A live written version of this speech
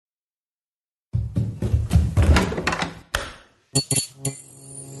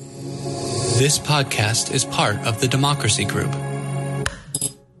This podcast is part of the Democracy Group.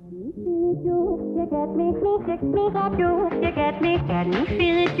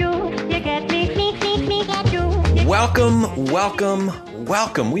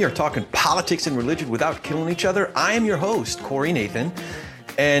 Welcome. We are talking politics and religion without killing each other. I am your host, Corey Nathan,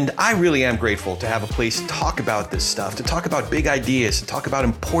 and I really am grateful to have a place to talk about this stuff, to talk about big ideas, to talk about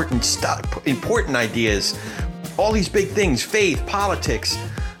important stuff, important ideas, all these big things, faith, politics.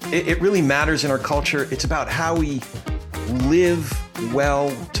 It really matters in our culture. It's about how we live well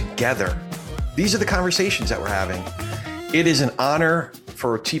together. These are the conversations that we're having. It is an honor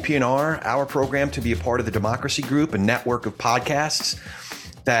for TPNR, our program, to be a part of the Democracy Group, a network of podcasts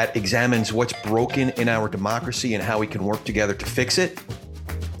that examines what's broken in our democracy and how we can work together to fix it.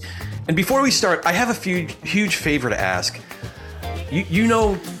 And before we start, I have a huge favor to ask. You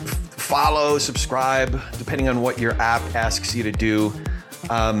know, follow, subscribe, depending on what your app asks you to do.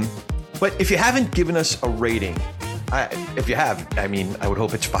 But if you haven't given us a rating, if you have, I would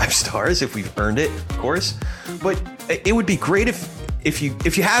hope it's 5 stars if we've earned it, of course. But it would be great if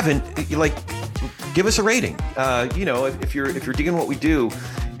you haven't, give us a rating. If you're digging what we do,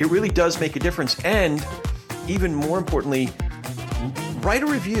 it really does make a difference. And even more importantly, write a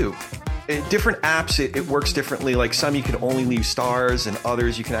review. Different apps, it works differently. Like some you can only leave stars, and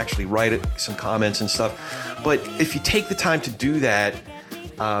others you can actually write some comments and stuff. But if you take the time to do that,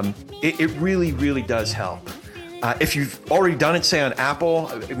 it really does help. If you've already done it, say on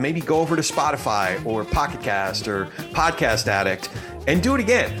Apple, maybe go over to Spotify or Pocket Cast or Podcast Addict and do it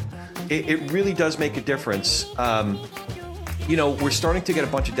again. It really does make a difference. We're starting to get a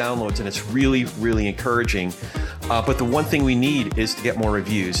bunch of downloads, and it's really encouraging. But the one thing we need is to get more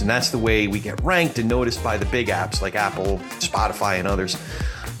reviews, and that's the way we get ranked and noticed by the big apps like Apple, Spotify, and others.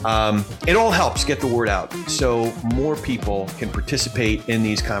 It all helps get the word out so more people can participate in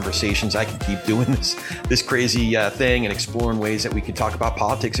these conversations. I can keep doing this crazy thing and exploring ways that we can talk about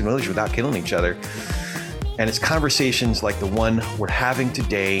politics and religion without killing each other. And it's conversations like the one we're having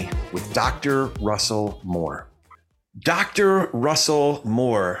today with Dr. Russell Moore. Dr. Russell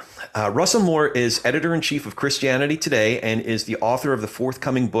Moore. Russell Moore is editor-in-chief of Christianity Today and is the author of the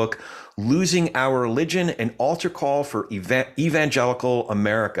forthcoming book, Losing Our Religion, an Altar Call for Evangelical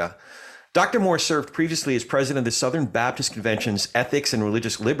America. Dr. Moore served previously as president of the Southern Baptist Convention's Ethics and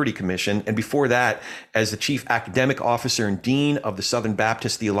Religious Liberty Commission, and before that, as the chief academic officer and dean of the Southern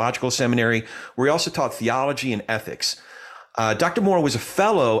Baptist Theological Seminary, where he also taught theology and ethics. Dr. Moore was a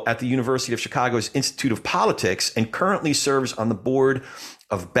fellow at the University of Chicago's Institute of Politics and currently serves on the board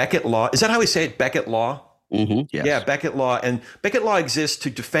of Becket Law. Is that how we say it? Becket Law? Mm-hmm, yes. Yeah, Becket Law. And Becket Law exists to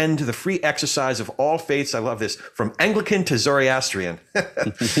defend the free exercise of all faiths. I love this. From Anglican to Zoroastrian.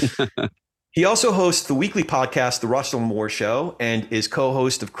 He also hosts the weekly podcast, The Russell Moore Show, and is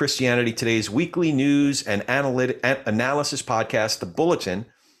co-host of Christianity Today's weekly news and analysis podcast, The Bulletin.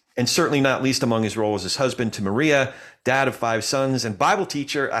 And certainly not least among his roles as husband to Maria, dad of 5 sons, and Bible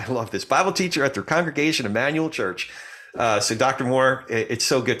teacher. I love this. Bible teacher at their congregation, Emmanuel Church. So Dr. Moore, it's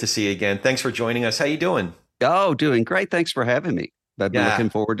so good to see you again. Thanks for joining us. How you doing? Oh, doing great. Thanks for having me. I've been looking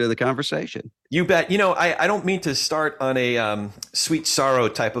forward to the conversation. You bet. I don't mean to start on a sweet sorrow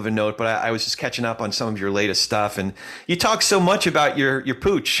type of a note, but I was just catching up on some of your latest stuff. And you talk so much about your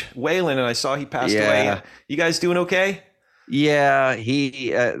pooch, Waylon, and I saw he passed away. You guys doing okay? Yeah,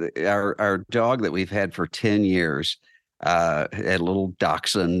 he, our dog that we've had for 10 years, had a little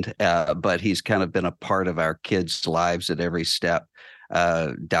dachshund, but he's kind of been a part of our kids' lives at every step.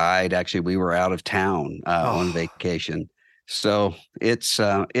 Died. Actually, we were out of town on vacation. So it's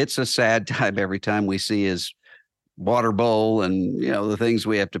a sad time every time we see his water bowl and, the things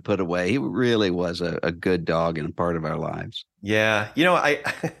we have to put away. He really was a good dog and a part of our lives. Yeah.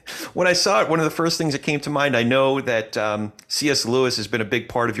 When I saw it, one of the first things that came to mind, I know that C.S. Lewis has been a big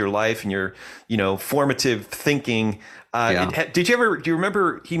part of your life and your, formative thinking. Do you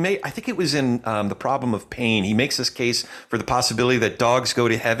remember I think it was in The Problem of Pain. He makes this case for the possibility that dogs go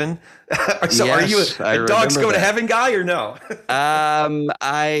to heaven. So yes, are you a dogs go to heaven guy or no?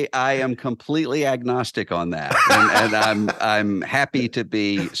 I am completely agnostic on that. And I'm happy to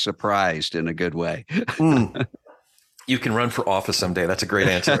be surprised in a good way. You can run for office someday. That's a great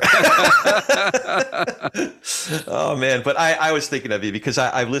answer. Oh man. But I was thinking of you because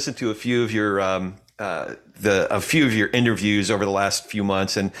I've listened to a few of your interviews over the last few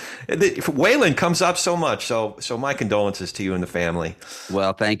months, and Waylon comes up so much. So my condolences to you and the family.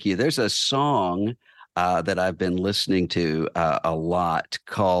 Well, thank you. There's a song that I've been listening to a lot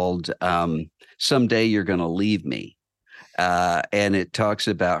called "Someday You're Gonna Leave Me," and it talks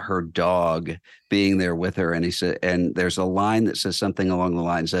about her dog being there with her. And he said, and there's a line that says something along the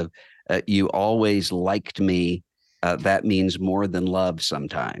lines of, you always liked me. That means more than love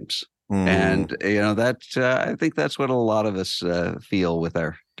sometimes. Mm. And, that I think that's what a lot of us feel with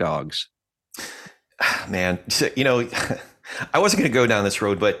our dogs. Man, so, I wasn't going to go down this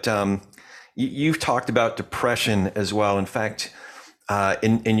road, but you've talked about depression as well. In fact,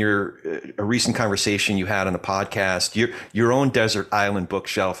 in your a recent conversation you had on a podcast, your own desert island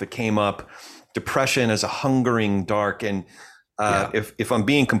bookshelf, it came up depression as a hungering dark. And if I'm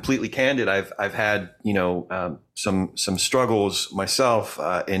being completely candid, I've had some struggles myself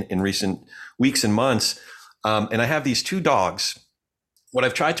in recent weeks and months, and I have these two dogs. What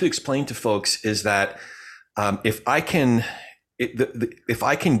I've tried to explain to folks is that if I can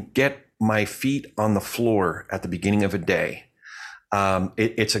get my feet on the floor at the beginning of a day,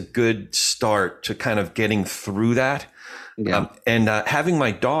 it's a good start to kind of getting through that. Yeah. And having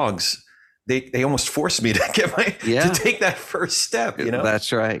my dogs, they almost forced me to to take that first step.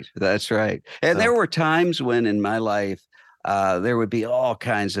 That's right. That's right. And there were times when in my life there would be all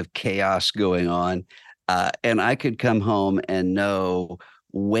kinds of chaos going on. And I could come home and know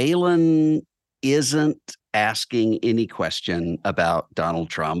Waylon isn't asking any question about Donald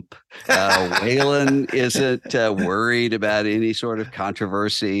Trump. Waylon isn't worried about any sort of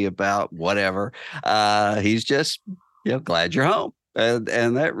controversy about whatever. He's just glad you're home.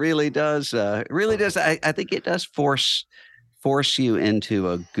 And that really does. I think it does force you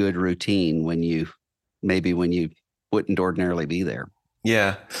into a good routine when you wouldn't ordinarily be there.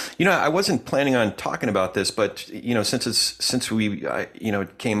 Yeah. I wasn't planning on talking about this, but, since we,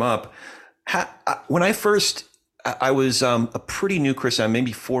 came up, when I was a pretty new Christian,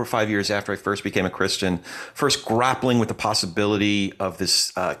 maybe 4 or 5 years after I first became a Christian, first grappling with the possibility of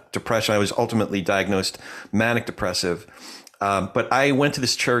this depression. I was ultimately diagnosed manic depressive. But I went to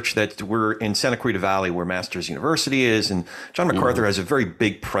this church that we're in Santa Clarita Valley, where Masters University is. And John MacArthur has a very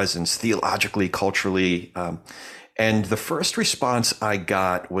big presence theologically, culturally. And the first response I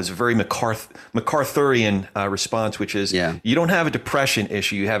got was a very MacArthurian response, which is, you don't have a depression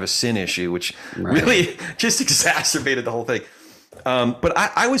issue, you have a sin issue, which really just exacerbated the whole thing. But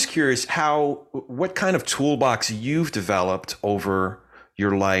I was curious what kind of toolbox you've developed over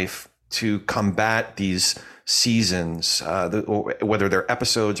your life to combat these seasons, whether they're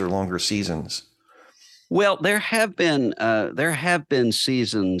episodes or longer seasons. Well, there have been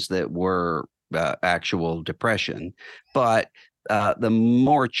seasons that were actual depression, but the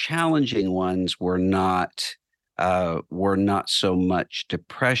more challenging ones were not so much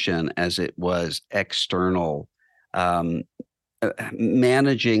depression as it was external,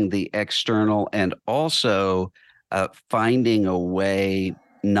 managing the external, and also finding a way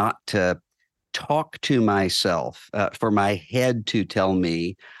not to talk to myself, for my head to tell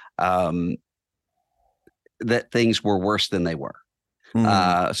me that things were worse than they were.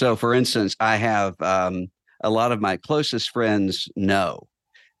 So, for instance, I have a lot of my closest friends know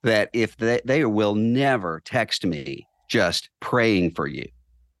that if they will never text me just praying for you,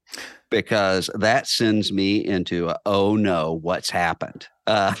 because that sends me into oh no, what's happened?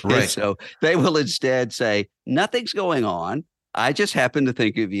 Right. So they will instead say, nothing's going on. I just happen to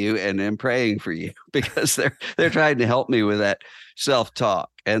think of you and am praying for you, because they're trying to help me with that self-talk.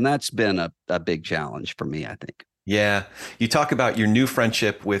 And that's been a big challenge for me, I think. Yeah. You talk about your new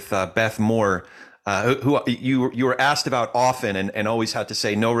friendship with Beth Moore, who you were asked about often and always had to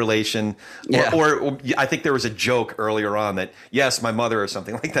say no relation. Or I think there was a joke earlier on that, yes, my mother, or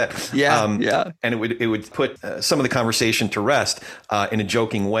something like that. Yeah. And it would put some of the conversation to rest in a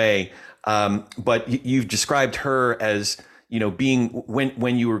joking way. But you've described her as, being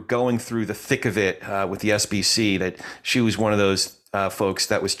when you were going through the thick of it with the SBC, that she was one of those folks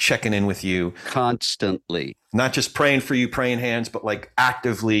that was checking in with you constantly, not just praying for you, praying hands, but like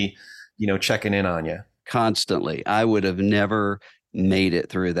actively, checking in on you constantly. I would have never made it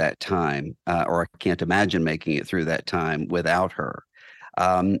through that time, or I can't imagine making it through that time without her.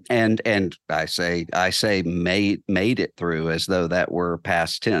 And I say made it through as though that were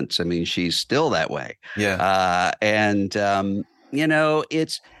past tense. I mean, she's still that way. Yeah.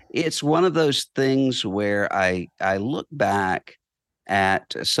 It's one of those things where I look back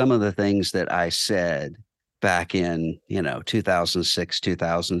at some of the things that I said back in 2006,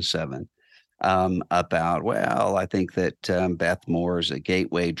 2007. About, well, I think that Beth Moore is a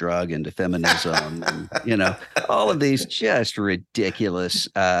gateway drug into feminism, and all of these just ridiculous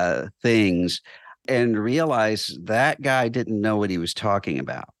things, and realize that guy didn't know what he was talking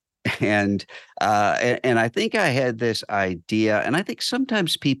about. And I think I had this idea, and I think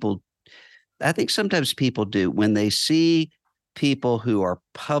sometimes people do when they see people who are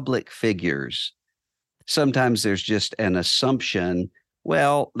public figures. Sometimes there's just an assumption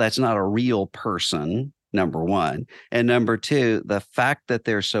well, that's not a real person, number one. And number two, the fact that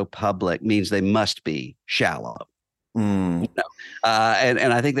they're so public means they must be shallow. Mm. No.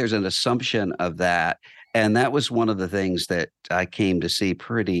 And I think there's an assumption of that. And that was one of the things that I came to see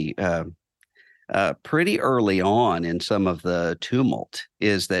pretty early on in some of the tumult,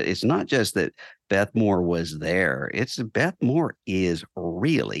 is that it's not just that Beth Moore was there. It's Beth Moore is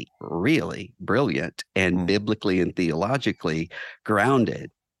really, really brilliant and Mm. biblically and theologically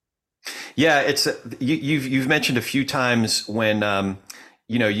grounded. Yeah, it's you've mentioned a few times when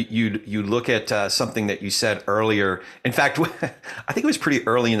you look at something that you said earlier. In fact, I think it was pretty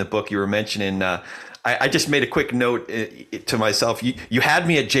early in the book you were mentioning. I just made a quick note to myself. You had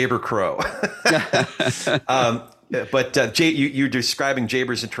me at Jaber Crow. But you're describing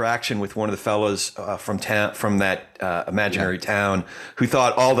Jaber's interaction with one of the fellows from that imaginary town, who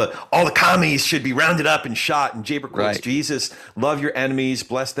thought all the commies should be rounded up and shot. And Jaber quotes Right. Jesus, "Love your enemies,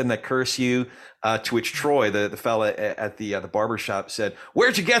 bless them that curse you." To which Troy, the fella at the barber shop, said,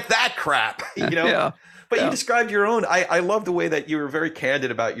 "Where'd you get that crap?" Yeah. But Yeah. you described your own. I love the way that you were very candid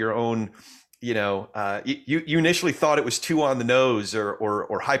about your own. You initially thought it was too on the nose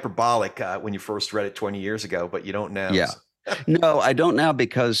or hyperbolic when you first read it 20 years ago, but you don't now. Yeah. No, I don't now,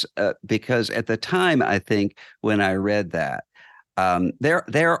 because at the time, I think when I read that,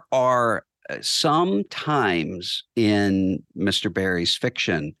 there are some times in Mr. Barry's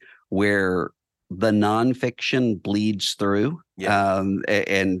fiction where the nonfiction bleeds through. Yeah.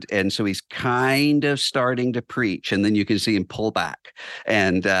 And so he's kind of starting to preach, and then you can see him pull back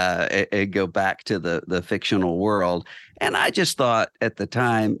and go back to the fictional world. And I just thought at the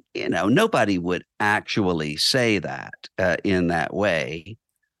time, nobody would actually say that in that way.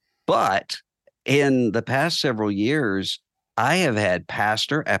 But in the past several years, I have had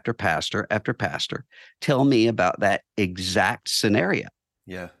pastor after pastor after pastor tell me about that exact scenario.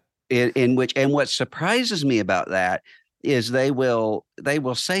 Yeah. In which, and what surprises me about that is they will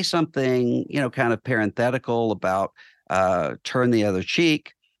say something, kind of parenthetical about turn the other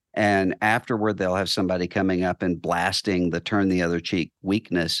cheek. And afterward, they'll have somebody coming up and blasting the turn the other cheek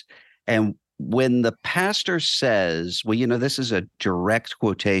weakness. And when the pastor says, well, this is a direct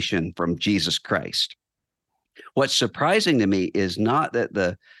quotation from Jesus Christ, what's surprising to me is not that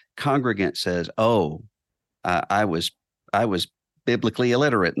the congregant says, oh, I was biblically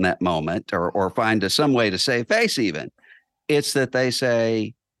illiterate in that moment, or find some way to save face even. It's that they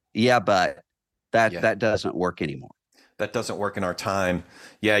say, yeah, but that doesn't work anymore. That doesn't work in our time.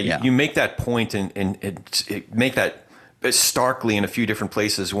 Yeah, Yeah. You make that point and make that starkly in a few different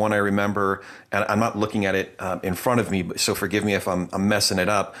places. One I remember, and I'm not looking at it in front of me, so forgive me if I'm messing it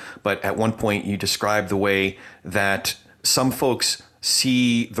up, but at one point you describe the way that some folks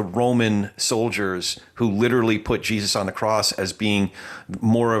see the Roman soldiers who literally put Jesus on the cross as being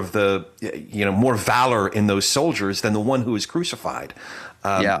more of the, more valor in those soldiers than the one who was crucified.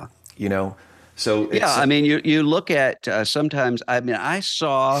 Yeah. So it's, yeah, I mean, you look at sometimes. I mean, I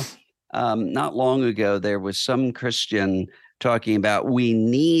saw not long ago there was some Christian talking about we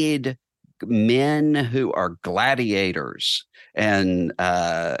need men who are gladiators and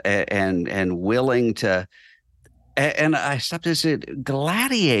willing to. And I stopped and said,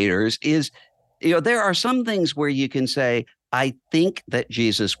 gladiators is, there are some things where you can say, I think that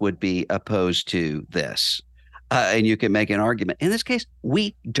Jesus would be opposed to this. And you can make an argument. In this case,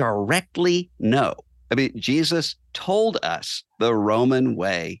 we directly know. I mean, Jesus told us the Roman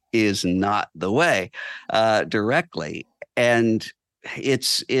way is not the way directly. And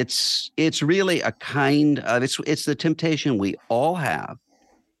it's really a kind of, it's the temptation we all have,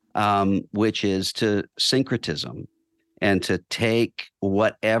 which is to syncretism and to take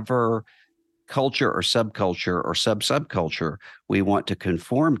whatever culture or subculture or subculture we want to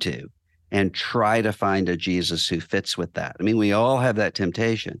conform to and try to find a Jesus who fits with that. I mean, we all have that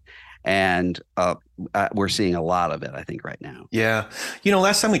temptation, and we're seeing a lot of it, I think, right now. Yeah.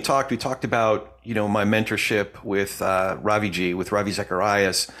 Last time we talked about, my mentorship with with Ravi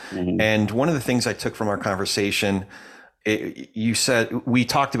Zacharias. Mm-hmm. And one of the things I took from our conversation, you said, we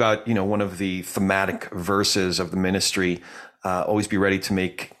talked about, one of the thematic verses of the ministry, always be ready to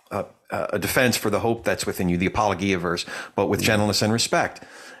make a defense for the hope that's within you, the apologia verse, but with gentleness and respect.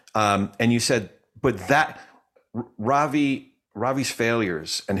 And you said, but that Ravi's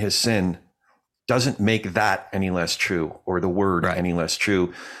failures and his sin doesn't make that any less true, or the word any less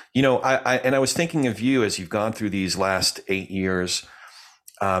true. I was thinking of you as you've gone through these last 8 years,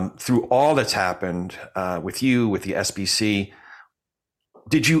 through all that's happened with you, with the SBC.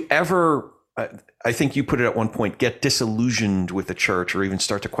 Did you ever, I think you put it at one point, get disillusioned with the church or even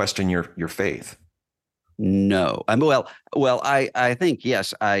start to question your faith? No. I think,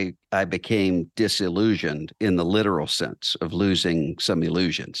 yes, I became disillusioned in the literal sense of losing some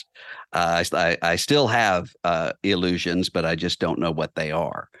illusions. I still have illusions, but I just don't know what they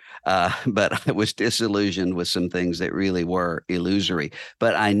are. But I was disillusioned with some things that really were illusory.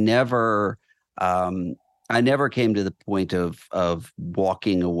 But um, I never came to the point of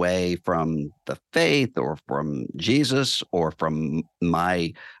walking away from the faith or from Jesus or from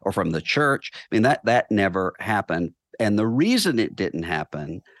the church. I mean, that never happened. And the reason it didn't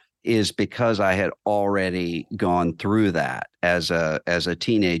happen is because I had already gone through that as a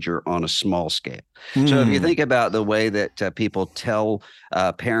teenager on a small scale. So if you think about the way that people tell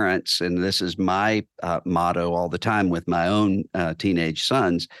parents, and this is my motto all the time with my own teenage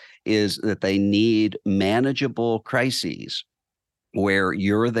sons, is that they need manageable crises where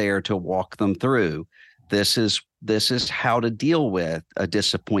you're there to walk them through. This is how to deal with a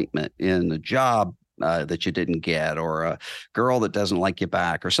disappointment in a job that you didn't get, or a girl that doesn't like you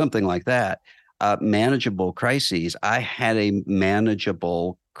back, or something like that. Manageable crises. I had a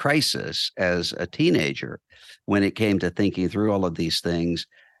manageable crisis as a teenager when it came to thinking through all of these things.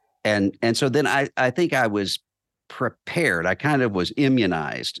 And so then I think I was prepared. I kind of was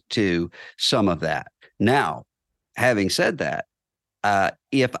immunized to some of that. Now, having said that,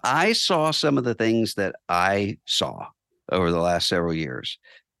 if I saw some of the things that I saw over the last several years,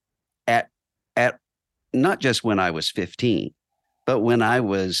 at not just when I was 15, but when I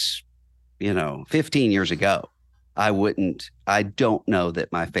was, 15 years ago, I don't know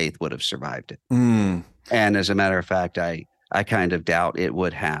that my faith would have survived it. And as a matter of fact, I kind of doubt it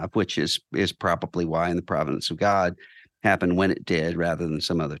would have, which is probably why in the providence of God happened when it did rather than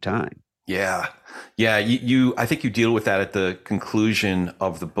some other time. Yeah. I think you deal with that at the conclusion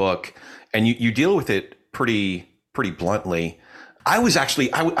of the book, and you deal with it pretty bluntly. I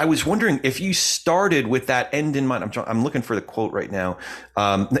was wondering if you started with that end in mind. I'm looking for the quote right now.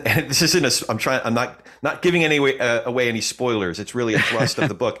 And this isn't I'm not giving away any spoilers. It's really a thrust of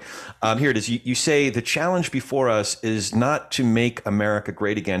the book. Here it is. You say the challenge before us is not to make America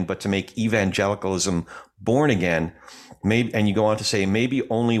great again, but to make evangelicalism born again. Maybe, and you go on to say, maybe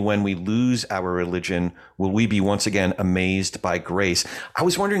only when we lose our religion will we be once again amazed by grace. I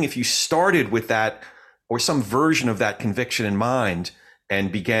was wondering if you started with that or some version of that conviction in mind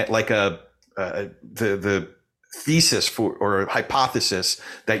and began like the thesis for or hypothesis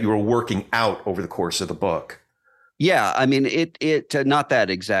that you were working out over the course of the book. Yeah, I mean it not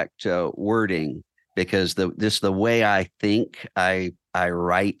that exact wording, because the way I think I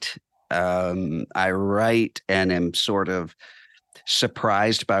write. I write and am sort of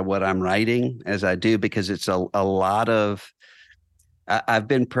surprised by what I'm writing as I do, because it's a lot of, I've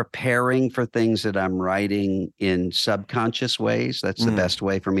been preparing for things that I'm writing in subconscious ways. That's the best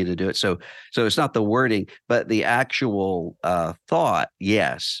way for me to do it. So it's not the wording, but the actual thought.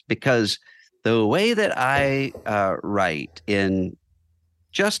 Yes, because the way that I write in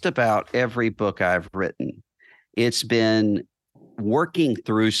just about every book I've written, it's been working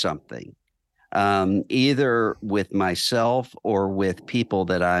through something, either with myself or with people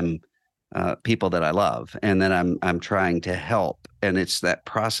that I love, and then I'm trying to help. And it's that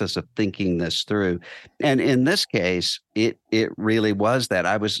process of thinking this through. And in this case, it really was that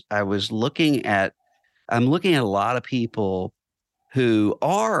I'm looking at a lot of people who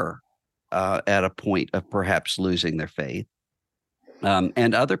are at a point of perhaps losing their faith,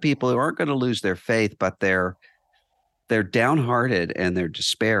 and other people who aren't going to lose their faith, but they're downhearted and they're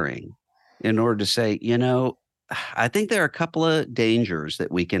despairing, in order to say, I think there are a couple of dangers that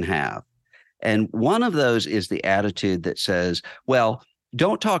we can have. And one of those is the attitude that says, well,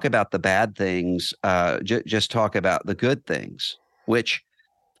 don't talk about the bad things, just talk about the good things, which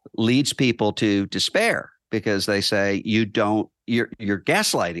leads people to despair, because they say, you're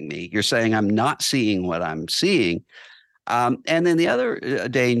gaslighting me. You're saying I'm not seeing what I'm seeing. And then the other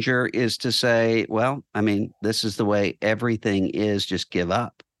danger is to say, well, I mean, this is the way everything is, just give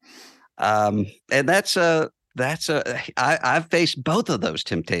up. And I've faced both of those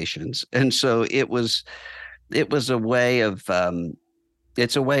temptations. And so it was a way of,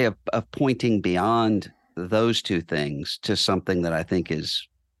 it's a way of pointing beyond those two things to something that I think is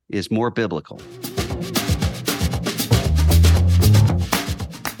more biblical.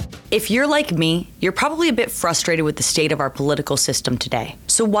 If you're like me, you're probably a bit frustrated with the state of our political system today.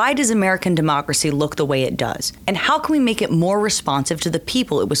 So why does American democracy look the way it does? And how can we make it more responsive to the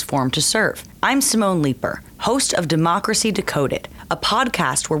people it was formed to serve? I'm Simone Leeper, host of Democracy Decoded, a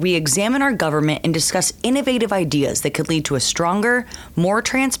podcast where we examine our government and discuss innovative ideas that could lead to a stronger, more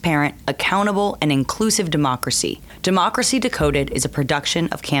transparent, accountable, and inclusive democracy. Democracy Decoded is a production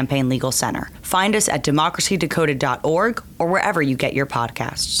of Campaign Legal Center. Find us at democracydecoded.org or wherever you get your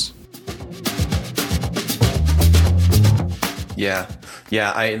podcasts. Yeah.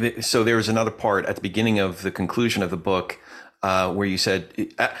 So there was another part at the beginning of the conclusion of the book where you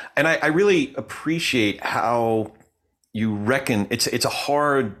said, and I really appreciate how you reckon it's a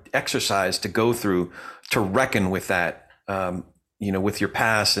hard exercise to go through to reckon with that, with your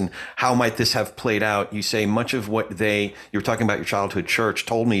past and how might this have played out. You say much of what you were talking about your childhood church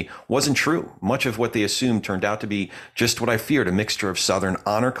told me wasn't true. Much of what they assumed turned out to be just what I feared, a mixture of Southern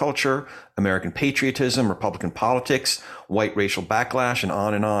honor culture, American patriotism, Republican politics, white racial backlash, and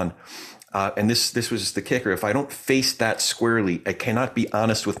on and on. And this was the kicker. If I don't face that squarely, I cannot be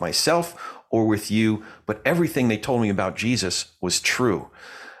honest with myself or with you, but everything they told me about Jesus was true.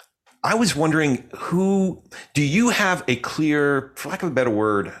 I was wondering, do you have a clear, for lack of a better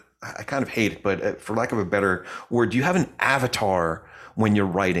word, I kind of hate it, but for lack of a better word, do you have an avatar when you're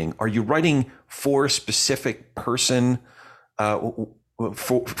writing? Are you writing for a specific person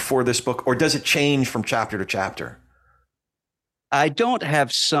for this book, or does it change from chapter to chapter? I don't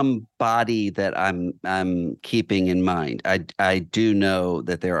have somebody that I'm keeping in mind. I do know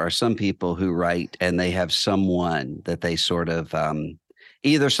that there are some people who write and they have someone that they sort of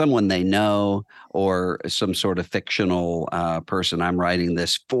either someone they know or some sort of fictional person. I'm writing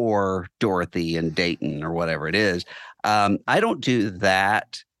this for Dorothy and Dayton or whatever it is. I don't do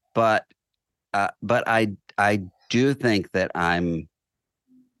that, but I do think that I'm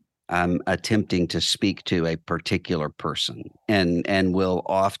attempting to speak to a particular person and will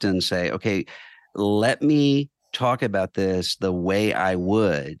often say, okay, let me talk about this the way I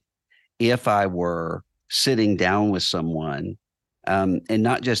would if I were sitting down with someone, and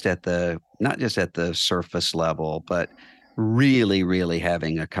not just at the surface level, but really, really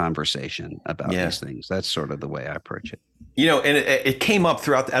having a conversation about these things. That's sort of the way I approach it. And it came up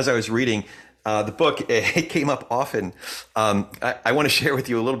throughout as I was reading the book. It came up often. I want to share with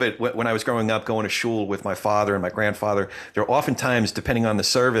you a little bit. When I was growing up, going to shul with my father and my grandfather, there were often times, depending on the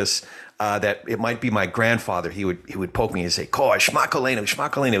service, that it might be my grandfather. He would poke me and say, "Koi, Shema Kolenu, Shema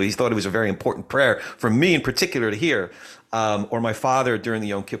Kolenu." He thought it was a very important prayer for me in particular to hear. Or my father during the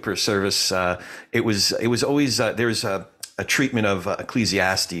Yom Kippur service, it was always there's a treatment of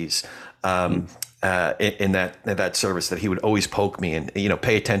Ecclesiastes. In that service that he would always poke me and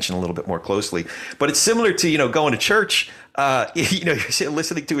pay attention a little bit more closely. But it's similar to going to church. You're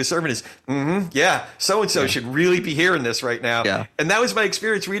listening to a sermon is so and so should really be hearing this right now. Yeah. And that was my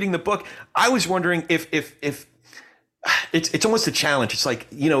experience reading the book. I was wondering if it's almost a challenge. It's like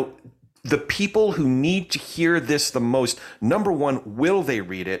the people who need to hear this the most. Number one, will they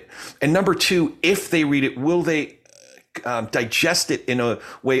read it? And number two, if they read it, will they digest it in a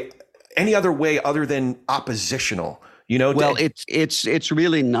way? Any other way other than oppositional, Well, it's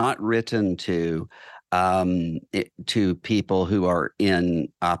really not written to people who are in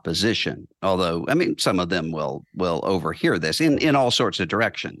opposition. Although, I mean, some of them will overhear this in all sorts of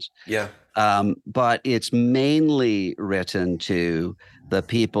directions. Yeah. But it's mainly written to the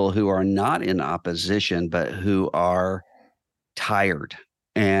people who are not in opposition, but who are tired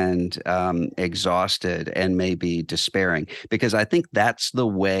and exhausted and maybe despairing, because I think that's the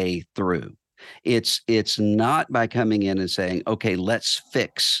way through. It's not by coming in and saying, okay, let's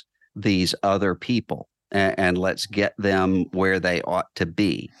fix these other people and let's get them where they ought to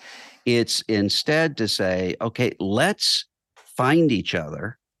be. It's instead to say, okay, let's find each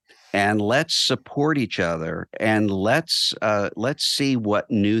other and let's support each other and let's see what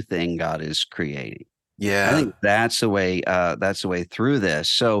new thing God is creating. Yeah, I think that's the way through this.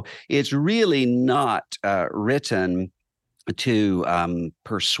 So it's really not written to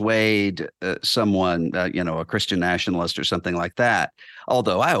persuade someone, a Christian nationalist or something like that.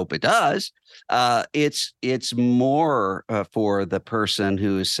 Although I hope it does. It's more for the person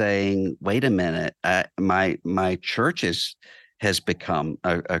who is saying, "Wait a minute, my church has become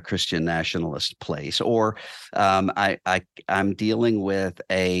a Christian nationalist place," or I'm dealing with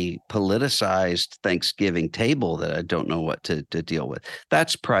a politicized Thanksgiving table that I don't know what to deal with.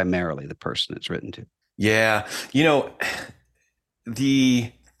 That's primarily the person it's written to. Yeah.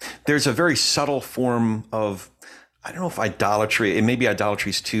 There's a very subtle form of, I don't know if idolatry, and maybe idolatry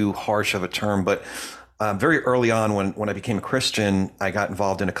is too harsh of a term, but very early on when I became a Christian, I got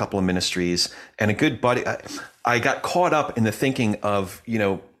involved in a couple of ministries, and a good buddy, I got caught up in the thinking of,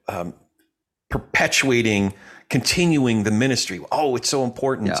 continuing the ministry. Oh, it's so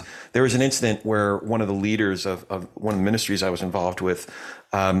important. Yeah. There was an incident where one of the leaders of one of the ministries I was involved with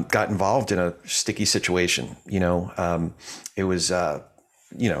got involved in a sticky situation. It was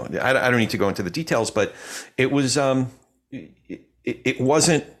I don't need to go into the details, but it was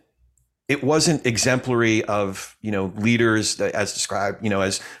it wasn't exemplary of leaders as described,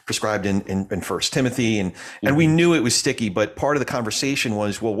 as prescribed in First Timothy, and we knew it was sticky. But part of the conversation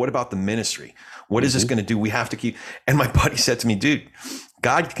was, well, what about the ministry? What is this going to do? We have to keep. And my buddy said to me, dude,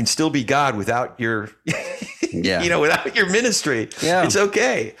 God can still be God without your, without your ministry. Yeah, it's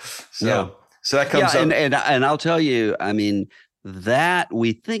okay. So that comes up. And I'll tell you, I mean, that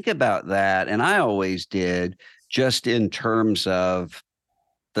we think about that, and I always did, just in terms of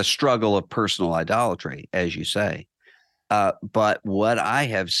the struggle of personal idolatry, as you say. But what I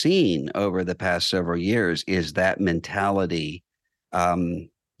have seen over the past several years is that mentality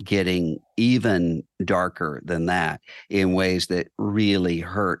getting even darker than that in ways that really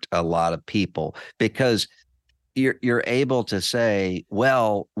hurt a lot of people, because you're able to say,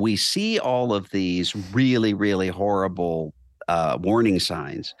 well, we see all of these really, really horrible warning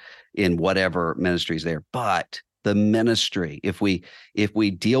signs in whatever ministries there, but the ministry, if we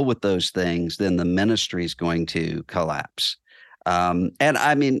deal with those things, then the ministry is going to collapse. And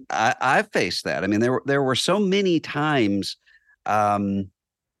I mean, I've faced that. I mean, there were so many times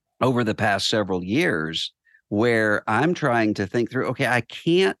over the past several years where I'm trying to think through, okay, I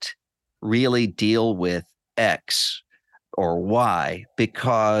can't really deal with X or Y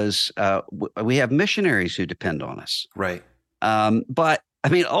because we have missionaries who depend on us. Right. But I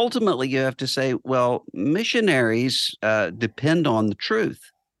mean, ultimately, you have to say, well, missionaries depend on the truth,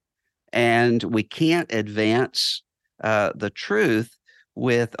 and we can't advance the truth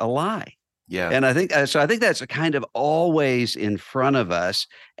with a lie. Yeah. And I think so. I think that's kind of always in front of us.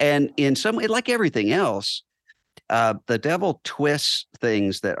 And in some way, like everything else, the devil twists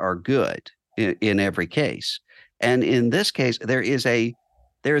things that are good in every case. And in this case, there is a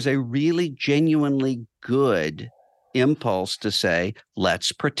really genuinely good impulse to say,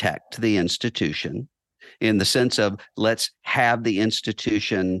 let's protect the institution, in the sense of let's have the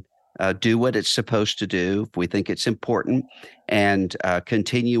institution do what it's supposed to do if we think it's important, and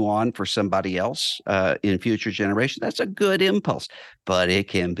continue on for somebody else in future generations. That's a good impulse, but it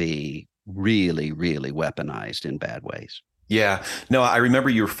can be really, really weaponized in bad ways. Yeah, no, I remember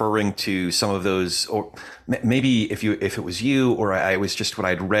you referring to some of those, or maybe if it was you, or I was just when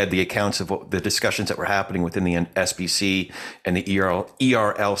I'd read the accounts of the discussions that were happening within the SBC and the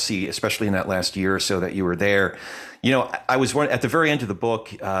ERLC, especially in that last year or so that you were there. I was at the very end of the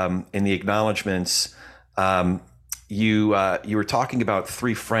book, in the acknowledgments, you were talking about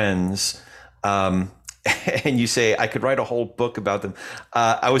three friends. And you say, I could write a whole book about them.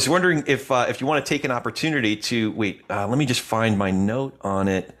 I was wondering if you want to take an opportunity to wait. Let me just find my note on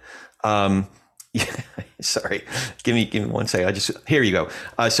it. Sorry, give me 1 second. Here you go.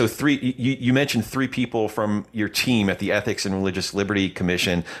 So you mentioned three people from your team at the Ethics and Religious Liberty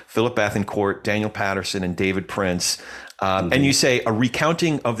Commission: Philip Bethencourt, Daniel Patterson, and David Prince. And you say a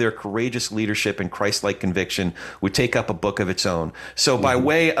recounting of their courageous leadership and Christ-like conviction would take up a book of its own. So by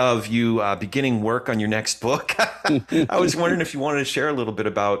way of you beginning work on your next book, I was wondering if you wanted to share a little bit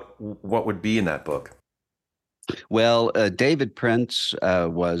about what would be in that book. Well, David Prince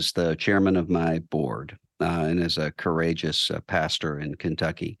was the chairman of my board and is a courageous pastor in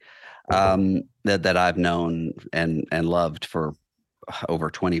Kentucky that I've known and loved for over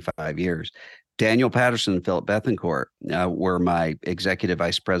 25 years. Daniel Patterson and Philip Bethencourt were my executive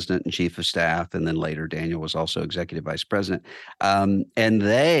vice president and chief of staff, and then later Daniel was also executive vice president. And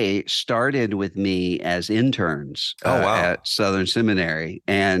they started with me as interns at Southern Seminary,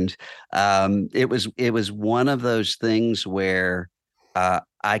 and it was one of those things where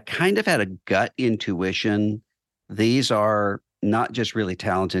I kind of had a gut intuition. These are not just really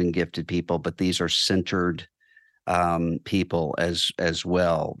talented and gifted people, but these are centered people as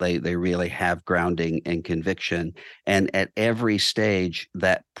well. They really have grounding and conviction, and at every stage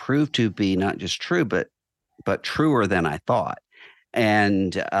that proved to be not just true, but truer than I thought.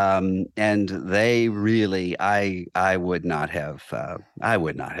 And they really, I would not have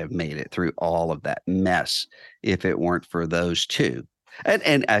made it through all of that mess if it weren't for those two.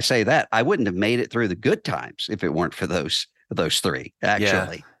 And I say that I wouldn't have made it through the good times if it weren't for those three,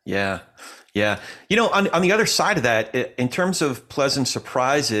 actually. Yeah. On the other side of that, in terms of pleasant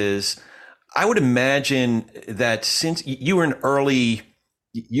surprises, I would imagine that since you were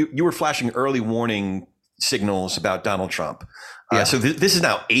you were flashing early warning signals about Donald Trump. So this is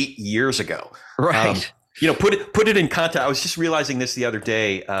now 8 years ago. Right. Put it in context. I was just realizing this the other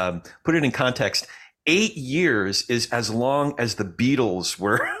day. Put it in context. 8 years is as long as the Beatles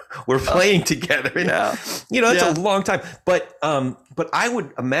were playing together. And, Yeah. That's a long time. But I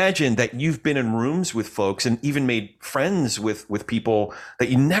would imagine that you've been in rooms with folks and even made friends with people that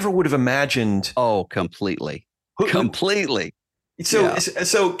you never would have imagined. Oh, completely. Completely.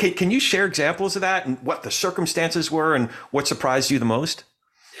 So can you share examples of that and what the circumstances were and what surprised you the most?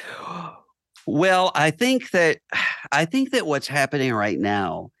 Well, I think that what's happening right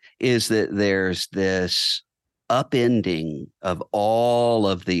now is that there's this upending of all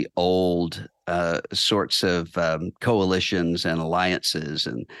of the old sorts of coalitions and alliances,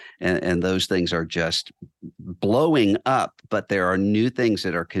 and those things are just blowing up. But there are new things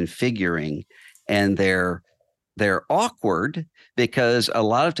that are configuring, and they're awkward because a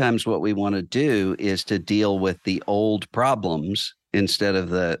lot of times what we want to do is to deal with the old problems instead of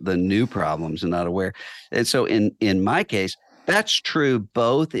the new problems and not aware. And so in my case, that's true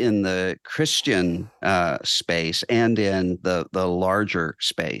both in the Christian space and in the larger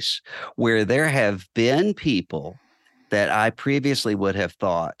space, where there have been people that I previously would have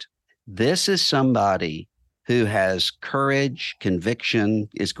thought, this is somebody who has courage, conviction,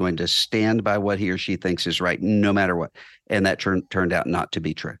 is going to stand by what he or she thinks is right, no matter what. And that turned out not to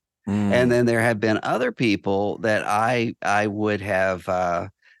be true. And then there have been other people that I would have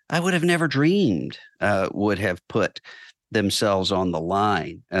never dreamed would have put themselves on the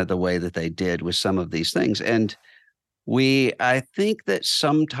line the way that they did with some of these things. And I think that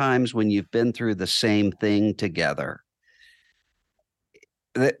sometimes when you've been through the same thing together,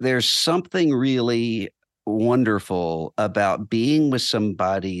 there's something really wonderful about being with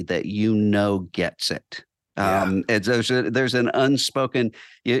somebody that gets it. And there's an unspoken,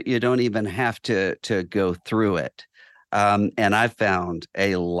 you don't even have to go through it. And I've found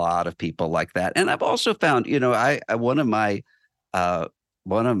a lot of people like that. And I've also found, one of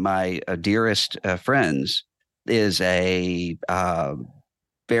my dearest friends is a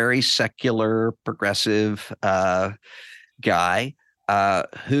very secular, progressive guy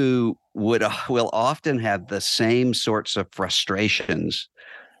who will often have the same sorts of frustrations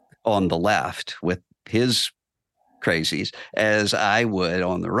on the left with his crazies as I would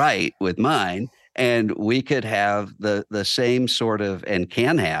on the right with mine. And we could have the same sort of, and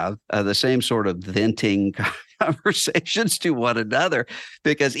can have the same sort of venting conversations to one another,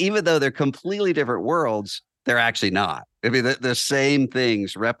 because even though they're completely different worlds, they're actually not. I mean, the same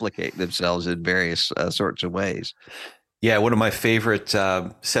things replicate themselves in various sorts of ways. Yeah, one of my favorite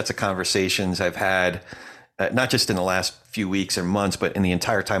sets of conversations I've had, not just in the last few weeks or months, but in the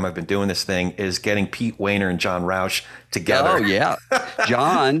entire time I've been doing this thing, is getting Pete Wehner and John Rauch together. Oh yeah,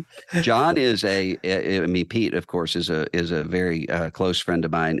 John is Pete, of course, is a very close friend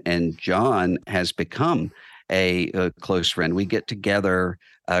of mine, and John has become a close friend. We get together,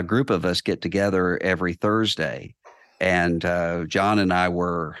 a group of us get together every Thursday, and John and I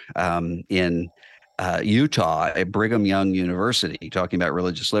were in Utah at Brigham Young University talking about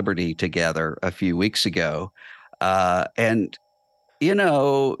religious liberty together a few weeks ago. And,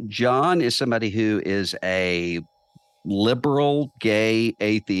 John is somebody who is a liberal gay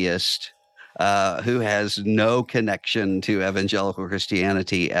atheist who has no connection to evangelical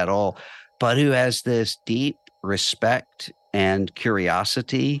Christianity at all, but who has this deep respect and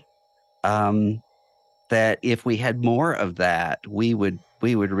curiosity that if we had more of that, we would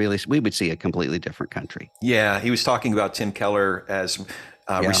see a completely different country. Yeah, he was talking about Tim Keller as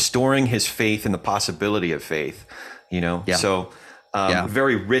restoring his faith in the possibility of faith. So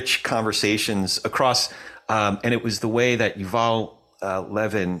very rich conversations across, and it was the way that Yuval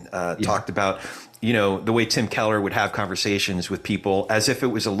Levin talked about, the way Tim Keller would have conversations with people as if it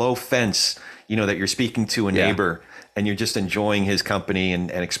was a low fence, that you're speaking to a neighbor. And you're just enjoying his company and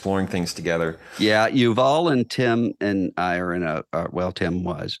exploring things together. Yeah, Yuval and Tim and I are Tim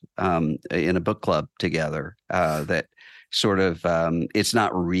was in a book club together that sort of, it's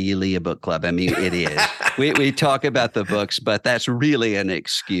not really a book club. I mean, it is. we talk about the books, but that's really an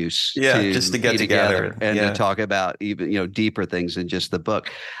excuse just to get together and to talk about even, deeper things than just the book,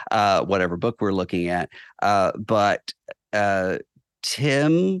 whatever book we're looking at. But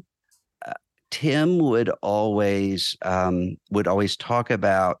Tim would always talk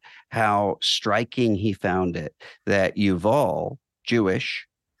about how striking he found it that Yuval, Jewish,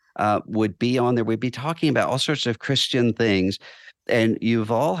 would be on there. We'd be talking about all sorts of Christian things, and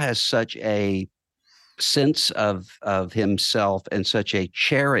Yuval has such a sense of himself and such a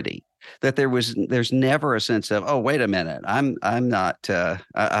charity that there's never a sense of, oh, wait a minute, I'm not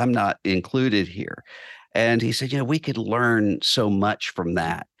included here. And he said, we could learn so much from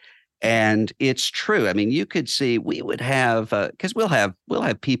that. And it's true. I mean, you could see we would have because we'll have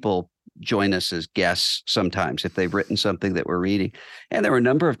people join us as guests sometimes if they've written something that we're reading. And there were a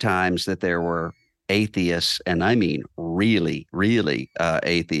number of times that there were atheists, and I mean really, really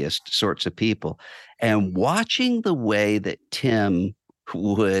atheist sorts of people. And watching the way that Tim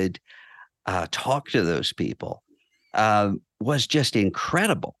would talk to those people was just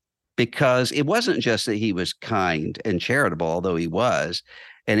incredible, because it wasn't just that he was kind and charitable, although he was,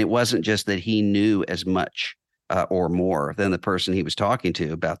 and it wasn't just that he knew as much or more than the person he was talking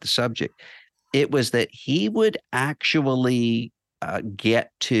to about the subject. It was that he would actually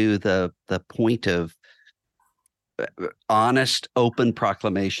get to the point of honest, open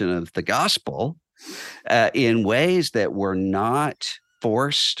proclamation of the gospel in ways that were not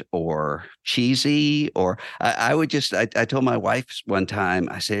forced or cheesy. Or I told my wife one time,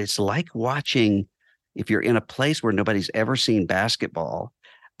 I said, it's like watching, if you're in a place where nobody's ever seen basketball,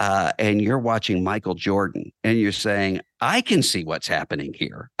 and you're watching Michael Jordan and you're saying, I can see what's happening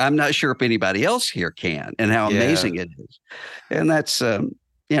here. I'm not sure if anybody else here can, and how amazing it is. And that's,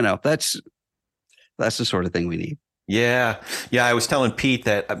 that's the sort of thing we need. Yeah. Yeah. I was telling Pete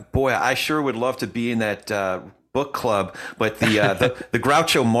that, boy, I sure would love to be in that book club, but the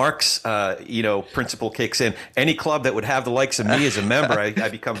Groucho Marx, principle kicks in. Any club that would have the likes of me as a member, I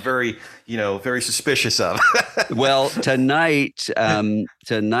become very, very suspicious of. Well, tonight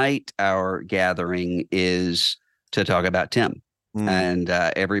our gathering is to talk about Tim, and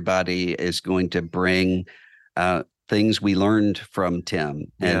everybody is going to bring things we learned from Tim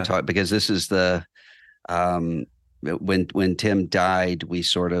and talk, because this is the when Tim died, we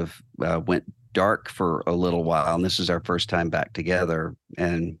sort of went dark for a little while, and this is our first time back together,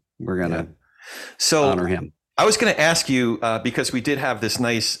 and we're going to honor him. I was going to ask you, because we did have this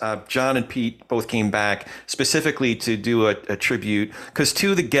nice, John and Pete both came back specifically to do a tribute, because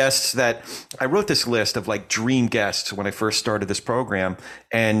two of the guests that I wrote this list of like dream guests when I first started this program,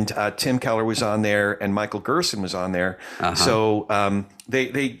 and Tim Keller was on there and Michael Gerson was on there. So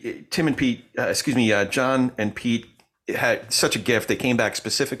Tim and Pete, John and Pete had such a gift. They came back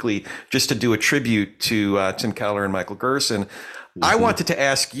specifically just to do a tribute to Tim Keller and Michael Gerson. I wanted to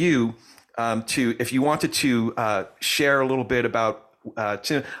ask you if you wanted to share a little bit about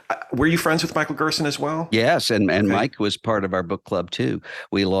Tim. Were you friends with Michael Gerson as well? Yes, and Mike was part of our book club too.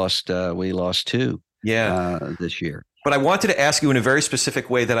 We lost two this year. But I wanted to ask you in a very specific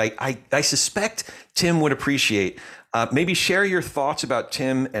way that I suspect Tim would appreciate. Maybe share your thoughts about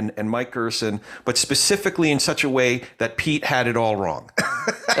Tim and Mike Gerson, but specifically in such a way that Pete had it all wrong.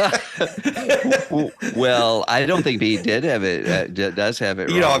 Well, I don't think Pete did have it. Does have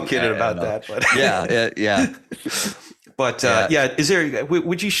it wrong. I'm kidding about that. But yeah. But is there?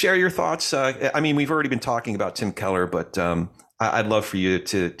 Would you share your thoughts? We've already been talking about Tim Keller, but I'd love for you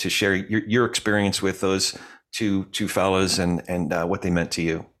to share your experience with those two fellas and what they meant to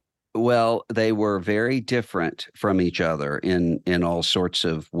you. Well, they were very different from each other in all sorts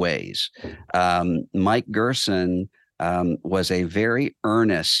of ways. Mike Gerson was a very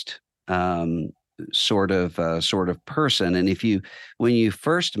earnest sort of person, and when you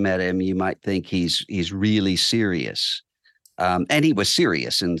first met him, you might think he's really serious, and he was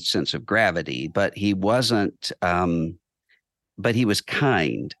serious in the sense of gravity, but he wasn't. But he was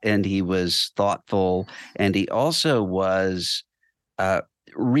kind, and he was thoughtful, and he also was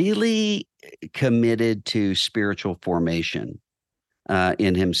really committed to spiritual formation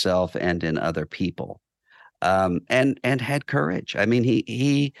in himself and in other people, and had courage. I mean,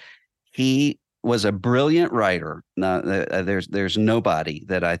 he was a brilliant writer. Now, there's nobody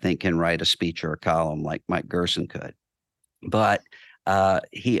that I think can write a speech or a column like Mike Gerson could, but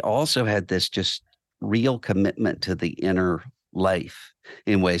he also had this just real commitment to the inner life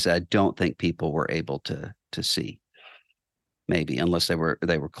in ways I don't think people were able to see. Maybe, unless they were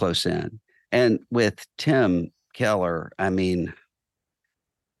close in. And with Tim Keller, I mean,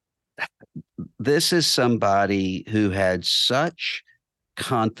 this is somebody who had such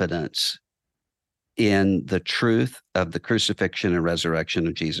confidence in the truth of the crucifixion and resurrection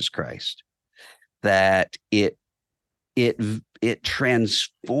of Jesus Christ that it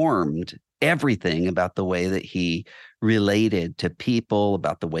transformed everything about the way that he related to people,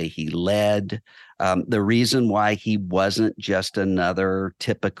 about the way he led. The reason why he wasn't just another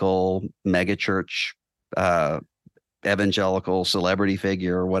typical megachurch evangelical celebrity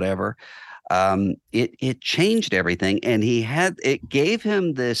figure or whatever, it changed everything. And it gave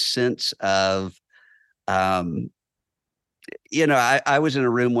him this sense of, I was in a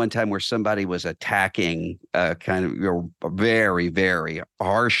room one time where somebody was attacking, kind of very, very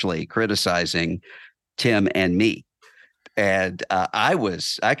harshly criticizing Tim and me. And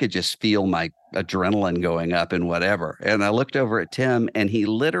I could just feel my adrenaline going up and whatever. And I looked over at Tim, and he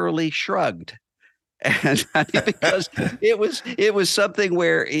literally shrugged. And I mean, because it was something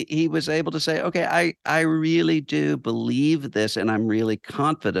where he was able to say, okay, I really do believe this, and I'm really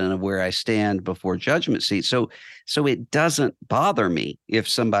confident of where I stand before judgment seat. So it doesn't bother me if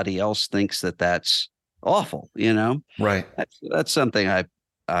somebody else thinks that that's awful, you know? Right. That's something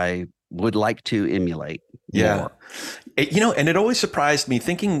I would like to emulate more. And it always surprised me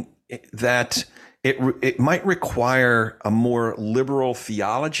thinking that it might require a more liberal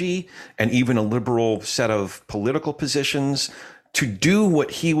theology and even a liberal set of political positions to do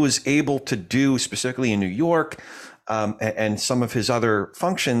what he was able to do, specifically in New York, and some of his other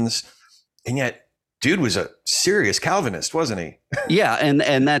functions. And yet, dude was a serious Calvinist, wasn't he? Yeah,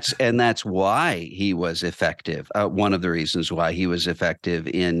 and that's why he was effective. One of the reasons why he was effective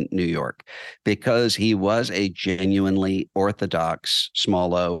in New York, because he was a genuinely Orthodox,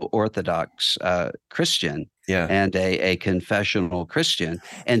 small o Orthodox Christian, and a confessional Christian.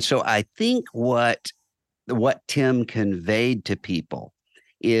 And so I think what Tim conveyed to people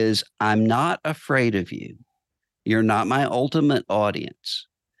is, I'm not afraid of you. You're not my ultimate audience,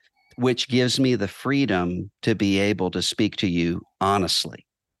 which gives me the freedom to be able to speak to you honestly.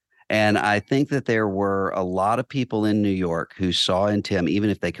 And I think that there were a lot of people in New York who saw in Tim, even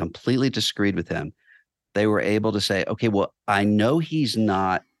if they completely disagreed with him, they were able to say, okay, well, I know he's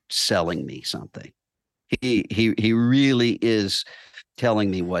not selling me something. He really is telling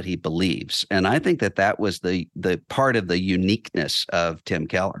me what he believes. And I think that was the part of the uniqueness of Tim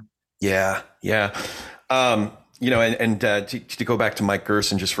Keller. Yeah. To go back to Mike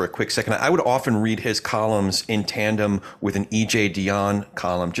Gerson just for a quick second, I would often read his columns in tandem with an E.J. Dionne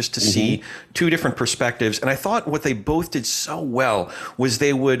column just to see two different perspectives. And I thought what they both did so well was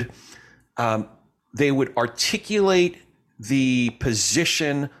they would articulate the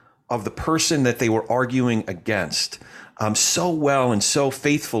position of the person that they were arguing against so well and so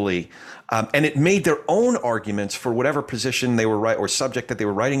faithfully. And it made their own arguments for whatever position they were right or subject that they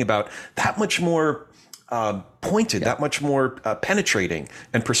were writing about that much more pointed, that much more penetrating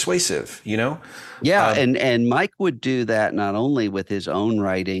and persuasive, you know? Yeah. And Mike would do that not only with his own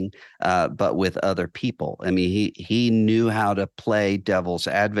writing, but with other people. I mean, he knew how to play devil's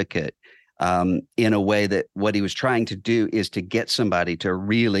advocate in a way that what he was trying to do is to get somebody to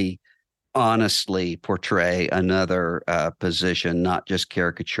really honestly portray another position, not just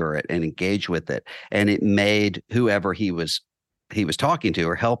caricature it and engage with it. And it made whoever he was talking to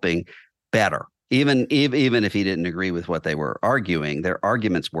or helping better. Even if he didn't agree with what they were arguing, their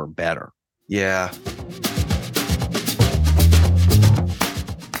arguments were better. Yeah.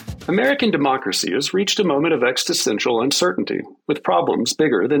 American democracy has reached a moment of existential uncertainty, with problems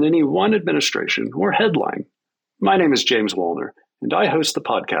bigger than any one administration or headline. My name is James Wallner, and I host the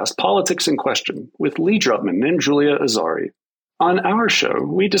podcast Politics in Question with Lee Drutman and Julia Azari. On our show,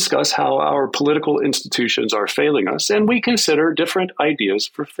 we discuss how our political institutions are failing us, and we consider different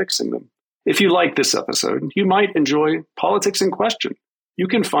ideas for fixing them. If you like this episode, you might enjoy Politics in Question. You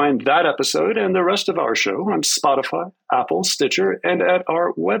can find that episode and the rest of our show on Spotify, Apple, Stitcher, and at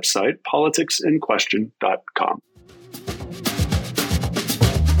our website, politicsinquestion.com.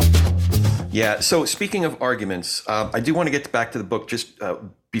 Yeah. So speaking of arguments, I do want to get back to the book just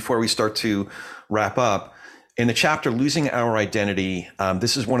before we start to wrap up. In the chapter "Losing Our Identity,"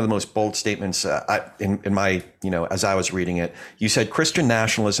 this is one of the most bold statements in my, as I was reading it. You said Christian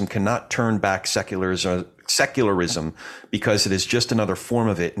nationalism cannot turn back secularism because it is just another form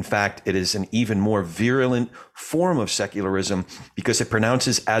of it. In fact, it is an even more virulent form of secularism because it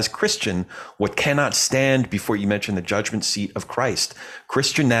pronounces as Christian what cannot stand before you mention the judgment seat of Christ.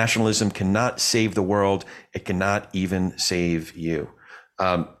 Christian nationalism cannot save the world. It cannot even save you.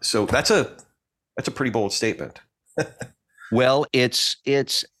 So that's a pretty bold statement. Well, it's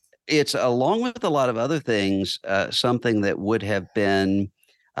along with a lot of other things, something that would have been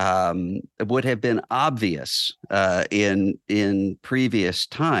obvious in previous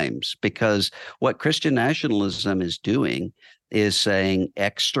times, because what Christian nationalism is doing is saying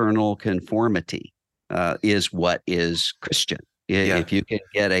external conformity is what is Christian. Yeah. If you can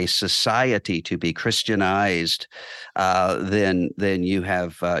get a society to be Christianized, then you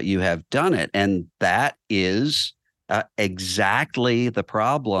have done it, and that is exactly the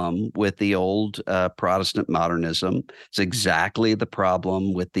problem with the old Protestant modernism. It's exactly the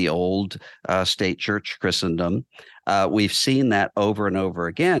problem with the old state church Christendom. We've seen that over and over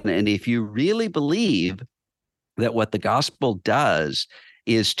again, and if you really believe that what the gospel does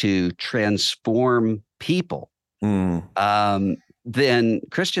is to transform people, then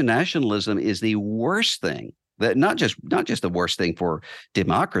Christian nationalism is the worst thing That not just the worst thing for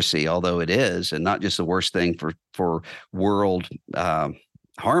democracy, although it is, and not just the worst thing for world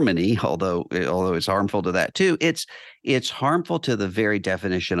harmony, although it's harmful to that too. It's harmful to the very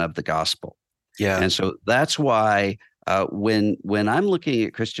definition of the gospel. Yeah. And so that's why when I'm looking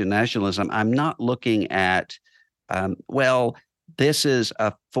at Christian nationalism, I'm not looking at this is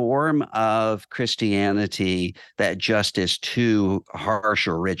a form of Christianity that just is too harsh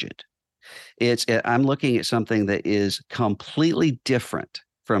or rigid. I'm looking at something that is completely different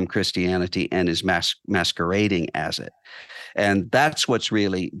from Christianity and is masquerading as it. And that's what's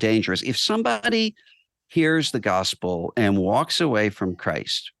really dangerous. If somebody hears the gospel and walks away from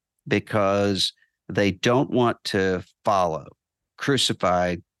Christ because they don't want to follow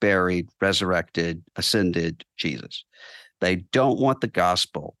crucified, buried, resurrected, ascended Jesus, they don't want the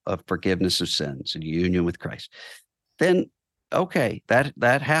gospel of forgiveness of sins and union with Christ, then okay,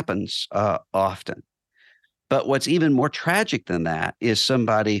 that happens often. But what's even more tragic than that is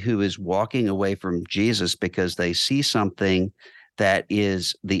somebody who is walking away from Jesus because they see something that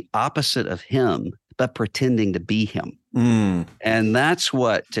is the opposite of him, but pretending to be him. And that's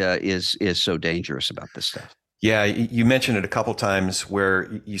what is so dangerous about this stuff. Yeah, you mentioned it a couple times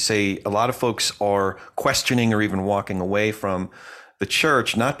where you say a lot of folks are questioning or even walking away from the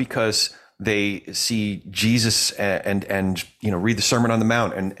church, not because they see Jesus and read the Sermon on the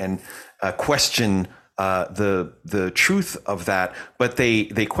Mount and question the truth of that, but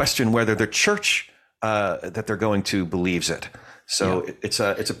they question whether the church that they're going to believes it. So yeah.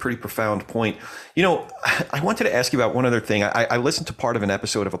 It's a pretty profound point. I wanted to ask you about one other thing. I listened to part of an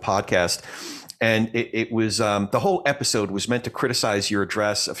episode of a podcast, and it was the whole episode was meant to criticize your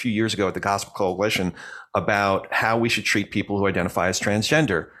address a few years ago at the Gospel Coalition about how we should treat people who identify as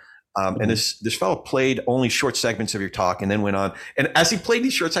transgender. And this fellow played only short segments of your talk and then went on. And as he played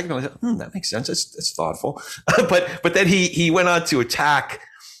these short segments, I was like, that makes sense. That's thoughtful. but then he went on to attack,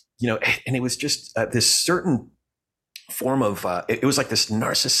 and it was just this certain form of it was like this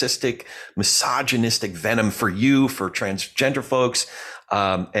narcissistic, misogynistic venom for transgender folks,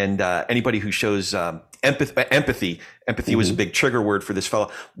 and anybody who shows empathy. Empathy was a big trigger word for this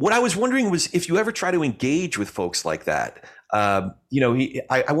fellow. What I was wondering was if you ever try to engage with folks like that. I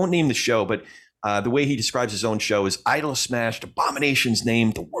won't name the show, but the way he describes his own show is idol smashed, abominations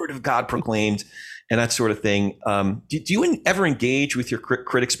named, the word of God proclaimed, and that sort of thing. Do you ever engage with your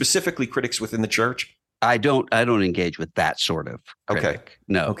critics, specifically critics within the church? I don't engage with that sort of critic. Okay.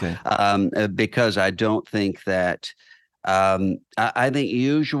 No. Okay. Because I don't think that. I think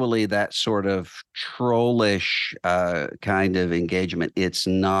usually that sort of trollish kind of engagement, it's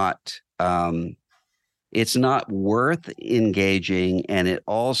not worth engaging, and it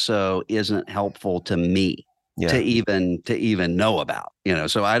also isn't helpful to me to even know about.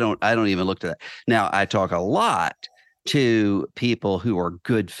 So I don't even look to that. Now I talk a lot to people who are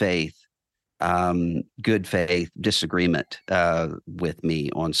good faith disagreement with me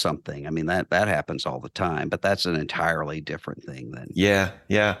on something. I mean, that happens all the time, but that's an entirely different thing than. Yeah.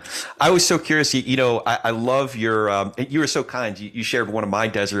 I was so curious. I love your, you were so kind. You shared one of my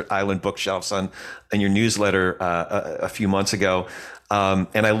desert island bookshelves in your newsletter a few months ago.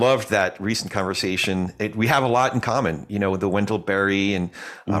 And I loved that recent conversation. We have a lot in common, the Wendell Berry and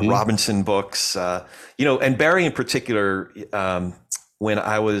Robinson books, and Berry in particular, when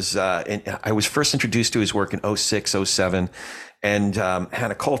I was first introduced to his work in 2006, 2007, and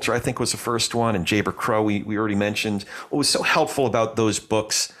Hannah Coulter, I think, was the first one, and Jaber Crow, we already mentioned. What was so helpful about those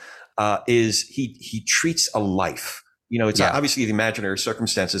books is he treats a life. It's obviously the imaginary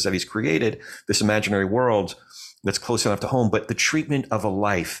circumstances that he's created, this imaginary world that's close enough to home, but the treatment of a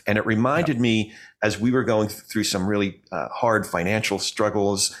life. And it reminded me, as we were going through some really hard financial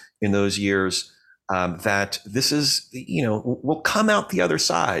struggles in those years, that this is, we'll come out the other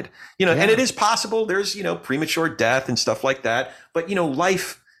side, and it is possible there's, premature death and stuff like that. But,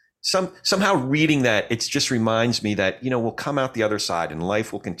 life, somehow reading that, it just reminds me that, we'll come out the other side and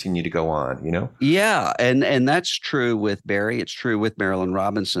life will continue to go on, Yeah. And that's true with Barry. It's true with Marilyn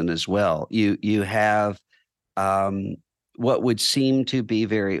Robinson as well. You have what would seem to be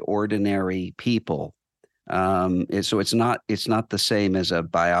very ordinary people. So it's not the same as a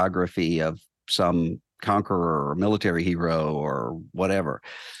biography of some conqueror or military hero or whatever,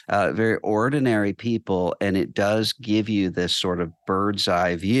 very ordinary people. And it does give you this sort of bird's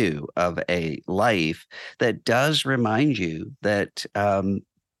eye view of a life that does remind you that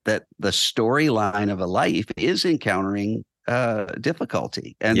that the storyline of a life is encountering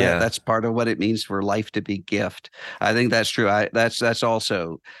difficulty, and that's part of what it means for life to be gift. I think that's true. That's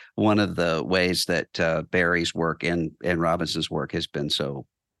also one of the ways that Barry's work and Robinson's work has been so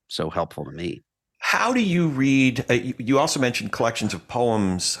helpful to me. How do you read? You also mentioned collections of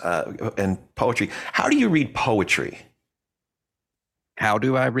poems and poetry. How do you read poetry? How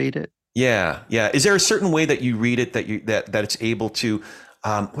do I read it? Yeah, yeah. Is there a certain way that you read it that it's able to,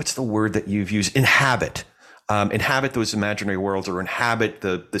 what's the word that you've used? Inhabit, inhabit those imaginary worlds, or inhabit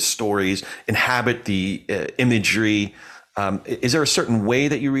the stories, inhabit the imagery. Is there a certain way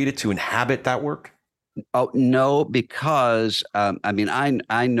that you read it to inhabit that work? Oh, no, because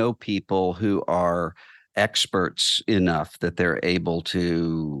I know people who are experts enough that they're able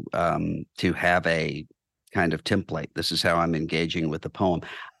to have a kind of template. This is how I'm engaging with the poem.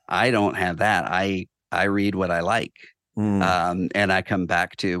 I don't have that. I read what I like. Mm. And I come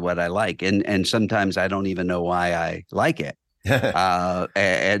back to what I like. And sometimes I don't even know why I like it.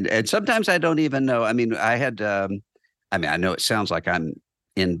 And sometimes I don't even know. I mean, I know it sounds like I'm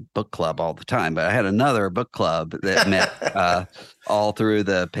in book club all the time, but I had another book club that met all through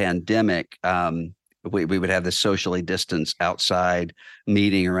the pandemic. We would have this socially distanced outside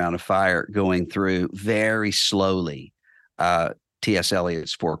meeting around a fire, going through very slowly T.S.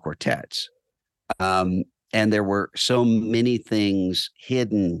 Eliot's Four Quartets. And there were so many things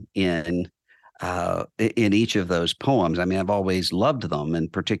hidden in each of those poems. I mean, I've always loved them, and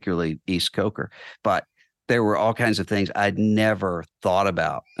particularly East Coker, but there were all kinds of things I'd never thought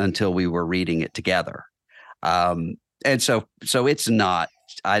about until we were reading it together. And so it's not,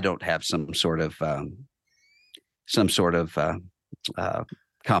 I don't have some sort of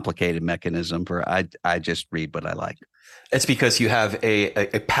complicated mechanism for, I just read what I like. It's because you have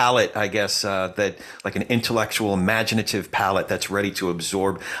a palette, I guess, that like an intellectual, imaginative palette that's ready to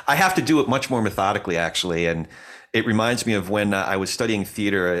absorb. I have to do it much more methodically, actually. And it reminds me of when I was studying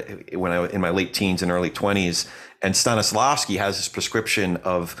theater when I was in my late teens and early 20s. And Stanislavski has this prescription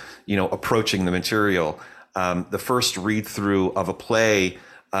of, approaching the material. The first read through of a play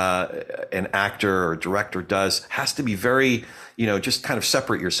an actor or director does has to be very, just kind of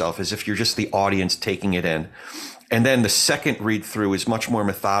separate yourself as if you're just the audience taking it in. And then the second read through is much more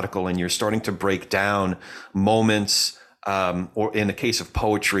methodical, and you're starting to break down moments. Or in the case of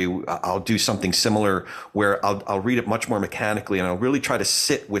poetry, I'll do something similar where I'll read it much more mechanically, and I'll really try to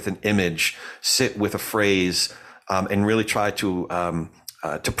sit with an image, sit with a phrase, and really try to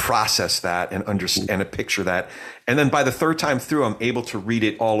process that and understand and picture that. And then by the third time through, I'm able to read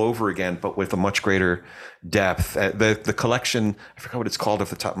it all over again, but with a much greater depth. The collection, I forgot what it's called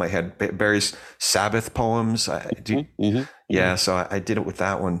off the top of my head, Barry's Sabbath poems. Yeah, so I did it with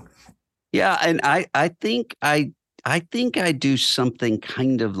that one. Yeah, and I think I do something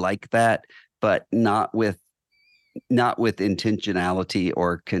kind of like that, but not with intentionality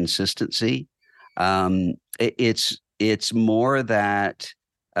or consistency. It's more that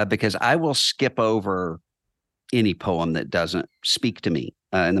because I will skip over any poem that doesn't speak to me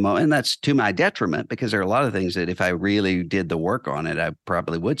in the moment, and that's to my detriment, because there are a lot of things that if I really did the work on it, I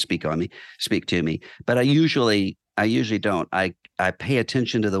probably would speak to me. But I usually don't. I pay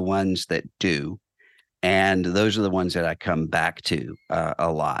attention to the ones that do. And those are the ones that I come back to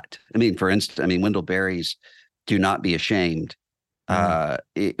a lot. I mean, for instance, Wendell Berry's "Do Not Be Ashamed"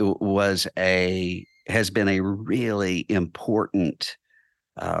 it has been a really important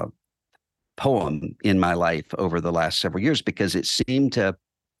poem in my life over the last several years, because it seemed to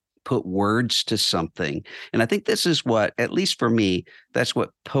put words to something. And I think this is what, at least for me, that's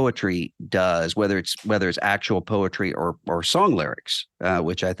what poetry does, whether it's actual poetry or song lyrics,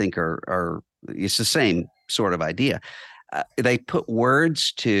 which I think are it's the same sort of idea. They put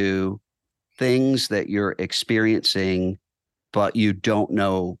words to things that you're experiencing, but you don't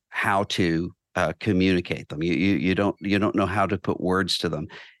know how to communicate them. You don't know how to put words to them,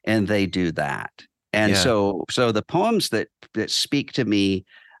 and they do that. And so the poems that speak to me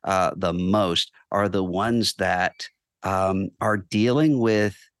the most are the ones that are dealing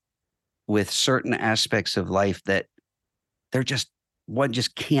with certain aspects of life that one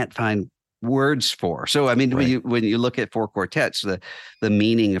just can't find words for. So right. When you look at Four Quartets, the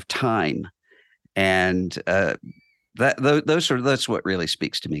meaning of time, and that's what really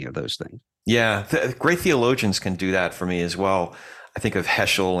speaks to me, are those things. Yeah, great theologians can do that for me as well. I think of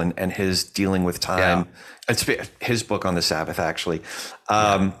Heschel and his dealing with time. Yeah. It's his book on the Sabbath, actually.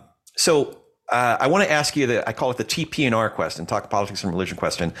 So I want to ask you I call it the TP&R question, talk politics and religion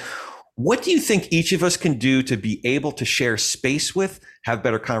question. What do you think each of us can do to be able to share space with, have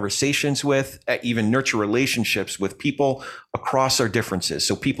better conversations with, even nurture relationships with people across our differences?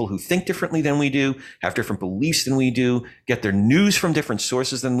 So people who think differently than we do, have different beliefs than we do, get their news from different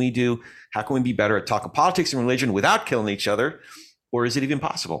sources than we do. How can we be better at talking politics and religion without killing each other? Or is it even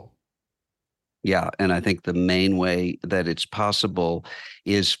possible? Yeah, and I think the main way that it's possible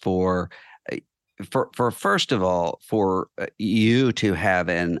is for for first of all, for you to have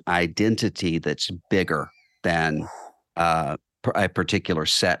an identity that's bigger than a particular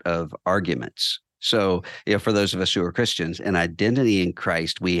set of arguments. So, for those of us who are Christians, an identity in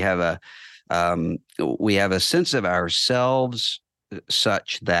Christ, we have a sense of ourselves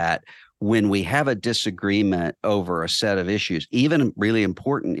such that when we have a disagreement over a set of issues, even really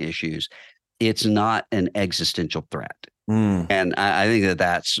important issues, it's not an existential threat. And I think that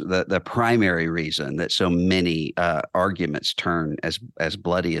that's the primary reason that so many arguments turn as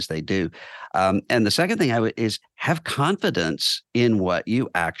bloody as they do. And the second thing is have confidence in what you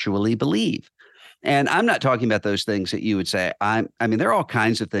actually believe. And I'm not talking about those things that you would say. I mean, there are all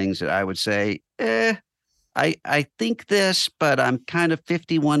kinds of things that I would say, I think this, but I'm kind of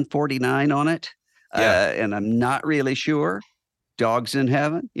 51-49 on it. And I'm not really sure. Dogs in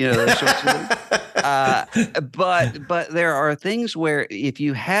heaven, those sorts of things. But there are things where if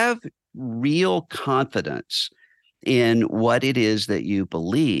you have real confidence in what it is that you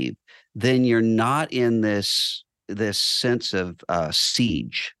believe, then you're not in this sense of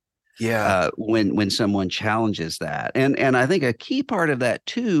siege. When someone challenges that, and I think a key part of that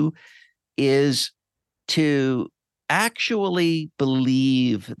too is to actually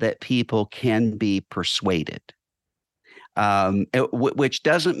believe that people can be persuaded. Which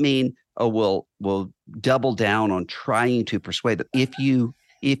doesn't mean, we'll double down on trying to persuade them. If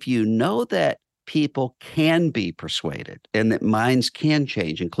you know that people can be persuaded and that minds can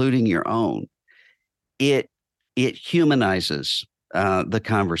change, including your own, it humanizes the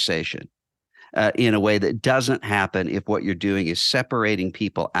conversation in a way that doesn't happen if what you're doing is separating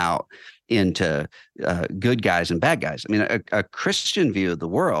people out into good guys and bad guys. I mean, a Christian view of the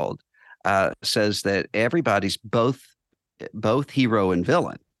world says that everybody's both hero and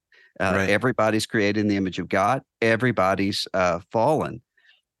villain. Right. Everybody's created in the image of God. Everybody's fallen.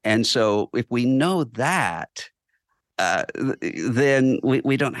 And so if we know that, then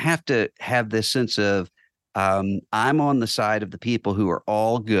we don't have to have this sense of, I'm on the side of the people who are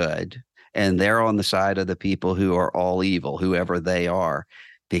all good, and they're on the side of the people who are all evil, whoever they are,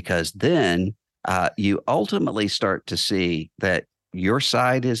 because then you ultimately start to see that your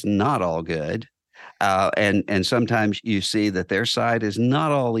side is not all good. And sometimes you see that their side is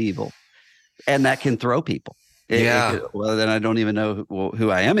not all evil, and that can throw people. Well, then I don't even know who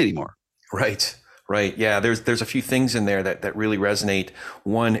I am anymore. Right. Yeah. There's a few things in there that really resonate.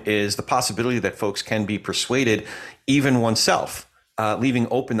 One is the possibility that folks can be persuaded, even oneself, leaving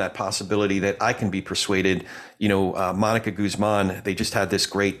open that possibility that I can be persuaded. Monica Guzman, they just had this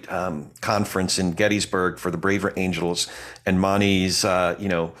great conference in Gettysburg for the Braver Angels, and Mani's,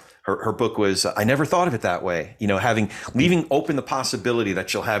 her book was, I never thought of it that way. Leaving open the possibility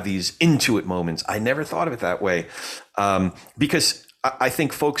that you'll have these intuit moments. I never thought of it that way. Because I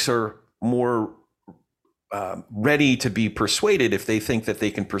think folks are more ready to be persuaded if they think that they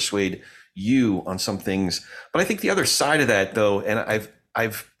can persuade you on some things. But I think the other side of that, though, and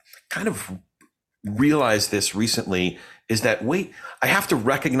I've kind of realized this recently, is that, I have to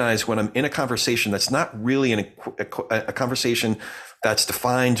recognize when I'm in a conversation that's not really a conversation that's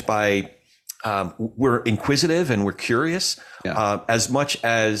defined by we're inquisitive and we're curious, as much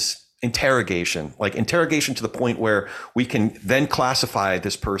as interrogation to the point where we can then classify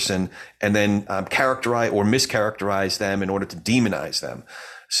this person and then characterize or mischaracterize them in order to demonize them.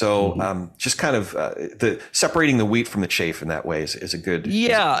 So just kind of the separating the wheat from the chaff in that way is a good.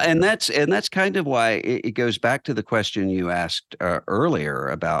 Yeah, and that's kind of why it goes back to the question you asked earlier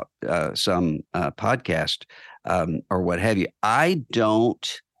about some podcast or what have you. I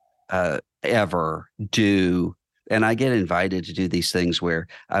don't ever do, and I get invited to do these things where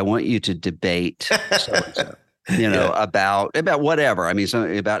I want you to debate so-and-so, about whatever. I mean,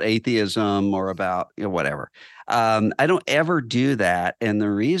 about atheism or about whatever. I don't ever do that. And the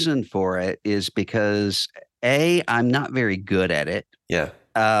reason for it is because A, I'm not very good at it. Yeah.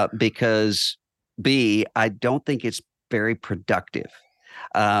 Because B, I don't think it's very productive.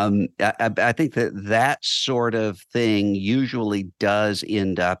 I think that sort of thing usually does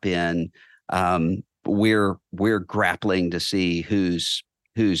end up in we're grappling to see who's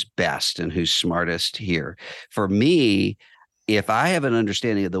best and who's smartest here. For me, if I have an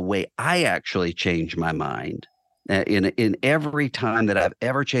understanding of the way I actually change my mind, in every time that I've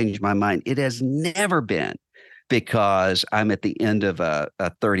ever changed my mind, it has never been because I'm at the end of a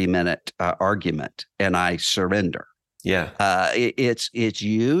 30-minute argument and I surrender. Yeah. It's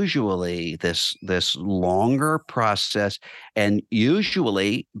usually this longer process, and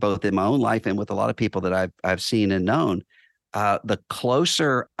usually both in my own life and with a lot of people that I've seen and known, the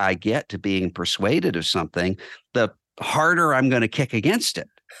closer I get to being persuaded of something, the harder I'm going to kick against it.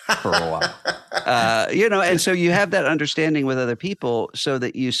 for a while. And so you have that understanding with other people so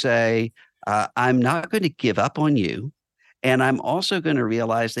that you say, I'm not going to give up on you. And I'm also going to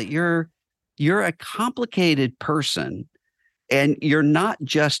realize that you're a complicated person and you're not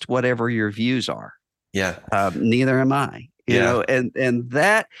just whatever your views are. Yeah. Neither am I. Yeah. And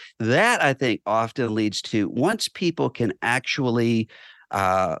that I think often leads to, once people can actually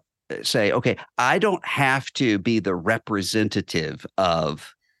say, okay, I don't have to be the representative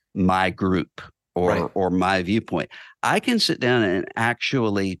of my group or my viewpoint. I can sit down and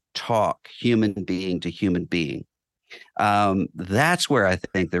actually talk human being to human being. That's where I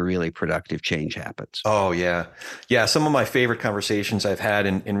think the really productive change happens. Oh, yeah. Yeah. Some of my favorite conversations I've had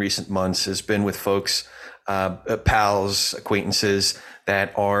in recent months has been with folks, pals, acquaintances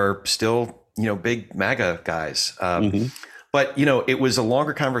that are still, big MAGA guys. But, it was a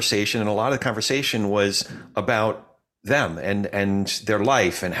longer conversation, and a lot of the conversation was about them and their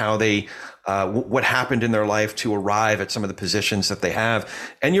life and how they, what happened in their life to arrive at some of the positions that they have.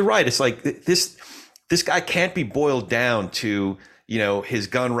 And you're right. It's like this guy can't be boiled down to, his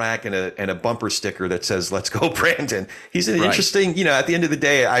gun rack and a bumper sticker that says, "Let's go, Brandon." He's an interesting, at the end of the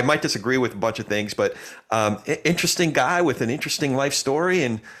day, I might disagree with a bunch of things, but interesting guy with an interesting life story.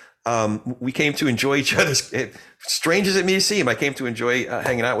 And we came to enjoy each other's, strange as it may seem, I came to enjoy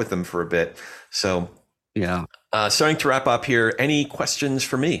hanging out with them for a bit. So, yeah. Starting to wrap up here. Any questions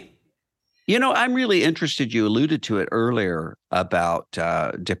for me? I'm really interested. You alluded to it earlier about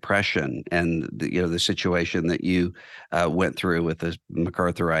depression and the situation that you went through with the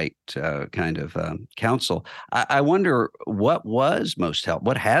MacArthurite kind of counsel. I wonder what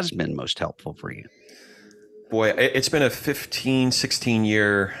has been most helpful for you? Boy, it's been a 15, 16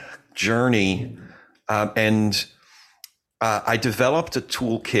 year journey. And I developed a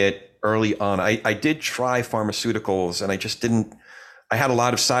toolkit early on. I did try pharmaceuticals, and I just didn't. I had a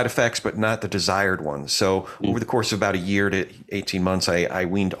lot of side effects, but not the desired ones. So over the course of about a year to 18 months, I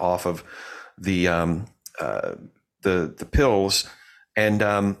weaned off of the pills, and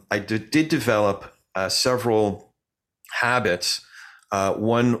I did develop several habits.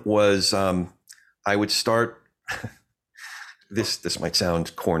 One was I would start. This might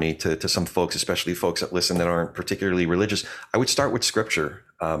sound corny to some folks, especially folks that listen that aren't particularly religious. I would start with scripture.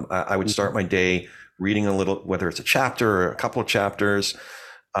 I would start my day reading a little, whether it's a chapter or a couple of chapters,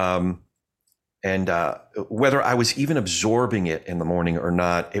 and whether I was even absorbing it in the morning or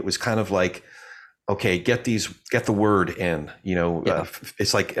not, it was kind of like, okay, get the word in.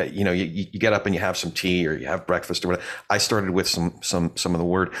 It's like you get up and you have some tea or you have breakfast or whatever. I started with some of the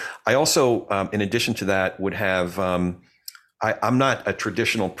word. I also, in addition to that, would have. I'm not a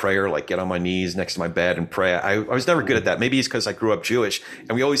traditional prayer, like get on my knees next to my bed and pray. I was never good at that. Maybe it's because I grew up Jewish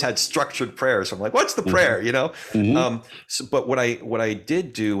and we always had structured prayers. So I'm like, what's the prayer? But what I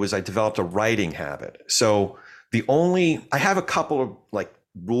did do was I developed a writing habit. So I have a couple of like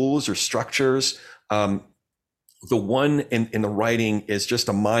rules or structures. The one in the writing is just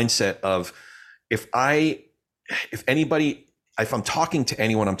a mindset of if I'm talking to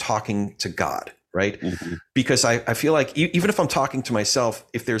anyone, I'm talking to God. Right. Because I feel like even if I'm talking to myself,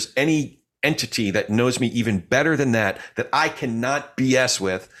 if there's any entity that knows me even better than that I cannot BS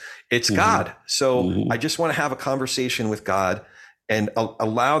with, it's God. So I just want to have a conversation with God and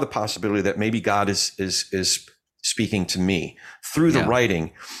allow the possibility that maybe God is speaking to me through the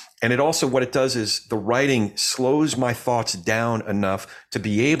writing. And it also, what it does is the writing slows my thoughts down enough to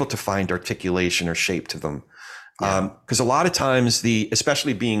be able to find articulation or shape to them. Because a lot of times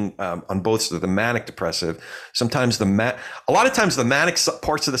especially being on both sides of the manic depressive, sometimes a lot of times the manic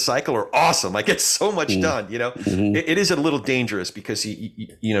parts of the cycle are awesome. I get so much done, It is a little dangerous because,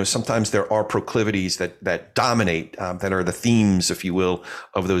 sometimes there are proclivities that dominate, that are the themes, if you will,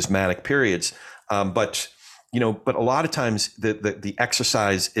 of those manic periods. But a lot of times the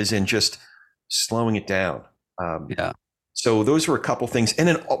exercise is in just slowing it down. So those were a couple things, and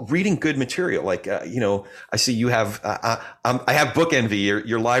then reading good material. Like I see you have. I have book envy.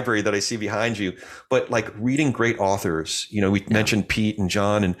 Your library that I see behind you, but like reading great authors. We mentioned Pete and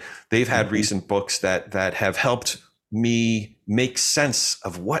John, and they've had recent books that have helped me make sense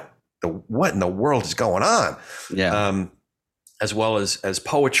of what in the world is going on. As well as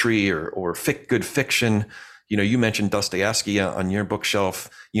poetry or good fiction. You mentioned Dostoevsky on your bookshelf.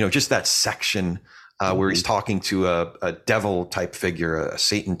 Just that section. Where he's talking to a devil type figure, a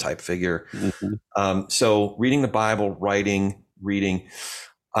Satan type figure. So reading the Bible, writing, reading.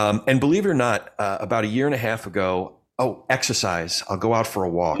 And believe it or not, about a year and a half ago, exercise. I'll go out for a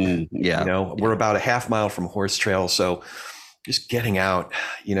walk. We're about a half mile from Horse Trail. So just getting out,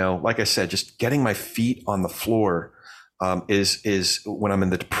 like I said, just getting my feet on the floor is when I'm in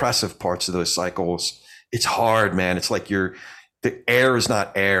the depressive parts of those cycles. It's hard, man. It's like the air is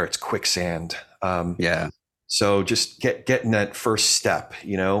not air; it's quicksand. So just getting that first step,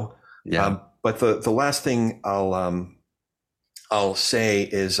 But the last thing I'll say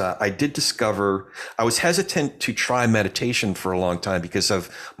is I did discover I was hesitant to try meditation for a long time because of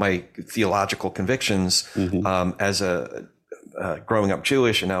my theological convictions as a growing up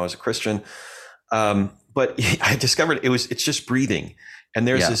Jewish and now as a Christian. But I discovered it's just breathing. And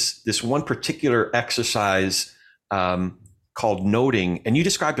there's this one particular exercise called noting, and you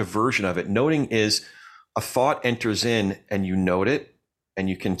described a version of it. Noting is a thought enters in and you note it and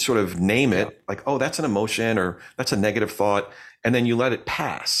you can sort of name it like, oh, that's an emotion or that's a negative thought. And then you let it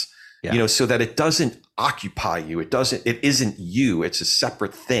pass, so that it doesn't occupy you. It isn't you. It's a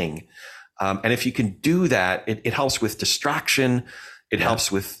separate thing. And if you can do that, it helps with distraction. It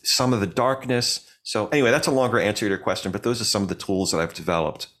helps with some of the darkness. So anyway, that's a longer answer to your question, but those are some of the tools that I've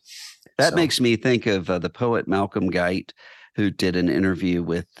developed. That makes me think of the poet Malcolm Guite, who did an interview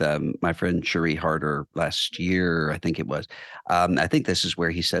with my friend Cherie Harder last year, I think it was. I think this is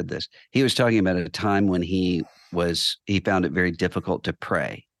where he said this. He was talking about a time when he found it very difficult to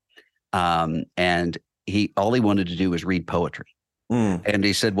pray. And all he wanted to do was read poetry. And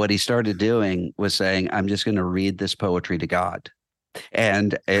he said what he started doing was saying, I'm just going to read this poetry to God.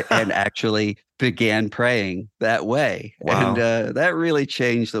 And actually began praying that way. Wow. And that really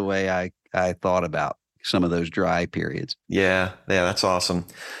changed the way I thought about some of those dry periods. Yeah, that's awesome.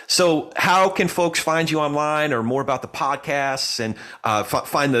 So how can folks find you online or more about the podcasts and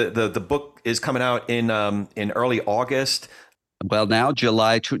find the book is coming out in early August? Well, now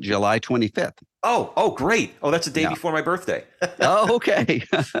July 25th. Oh, great. Oh, that's the day before my birthday. Oh, okay.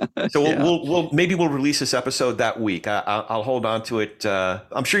 So we'll release this episode that week. I'll hold on to it.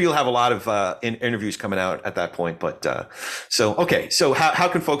 I'm sure you'll have a lot of interviews coming out at that point. But so how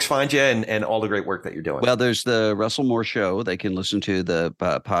can folks find you and all the great work that you're doing? Well, there's the Russell Moore Show. They can listen to the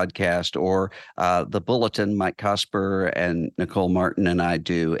podcast or the Bulletin. Mike Cosper and Nicole Martin and I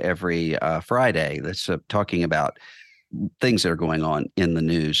do every Friday. That's talking about things that are going on in the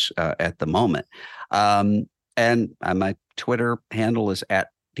news at the moment. And my Twitter handle is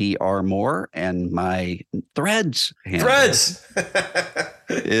 @drmoore, and my Threads handle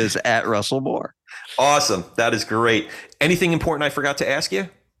is @RussellMoore. Awesome. That is great. Anything important I forgot to ask you?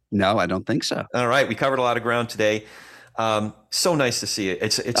 No, I don't think so. All right. We covered a lot of ground today. So nice to see you.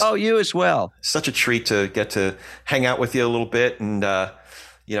 It's you as well. Such a treat to get to hang out with you a little bit. And, I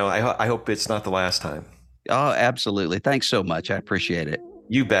hope it's not the last time. Oh, absolutely. Thanks so much. I appreciate it.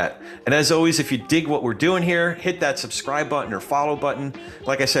 You bet. And as always, if you dig what we're doing here, hit that subscribe button or follow button.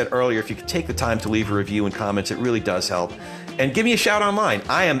 Like I said earlier, if you could take the time to leave a review and comments, it really does help. And give me a shout online.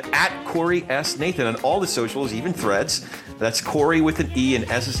 I am @Corey S. Nathan on all the socials, even Threads. That's Corey with an E and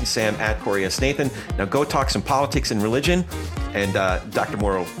S as in Sam @Corey S. Nathan. Now go talk some politics and religion. And Dr.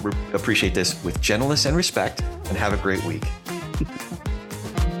 Moore will appreciate this with gentleness and respect. And have a great week.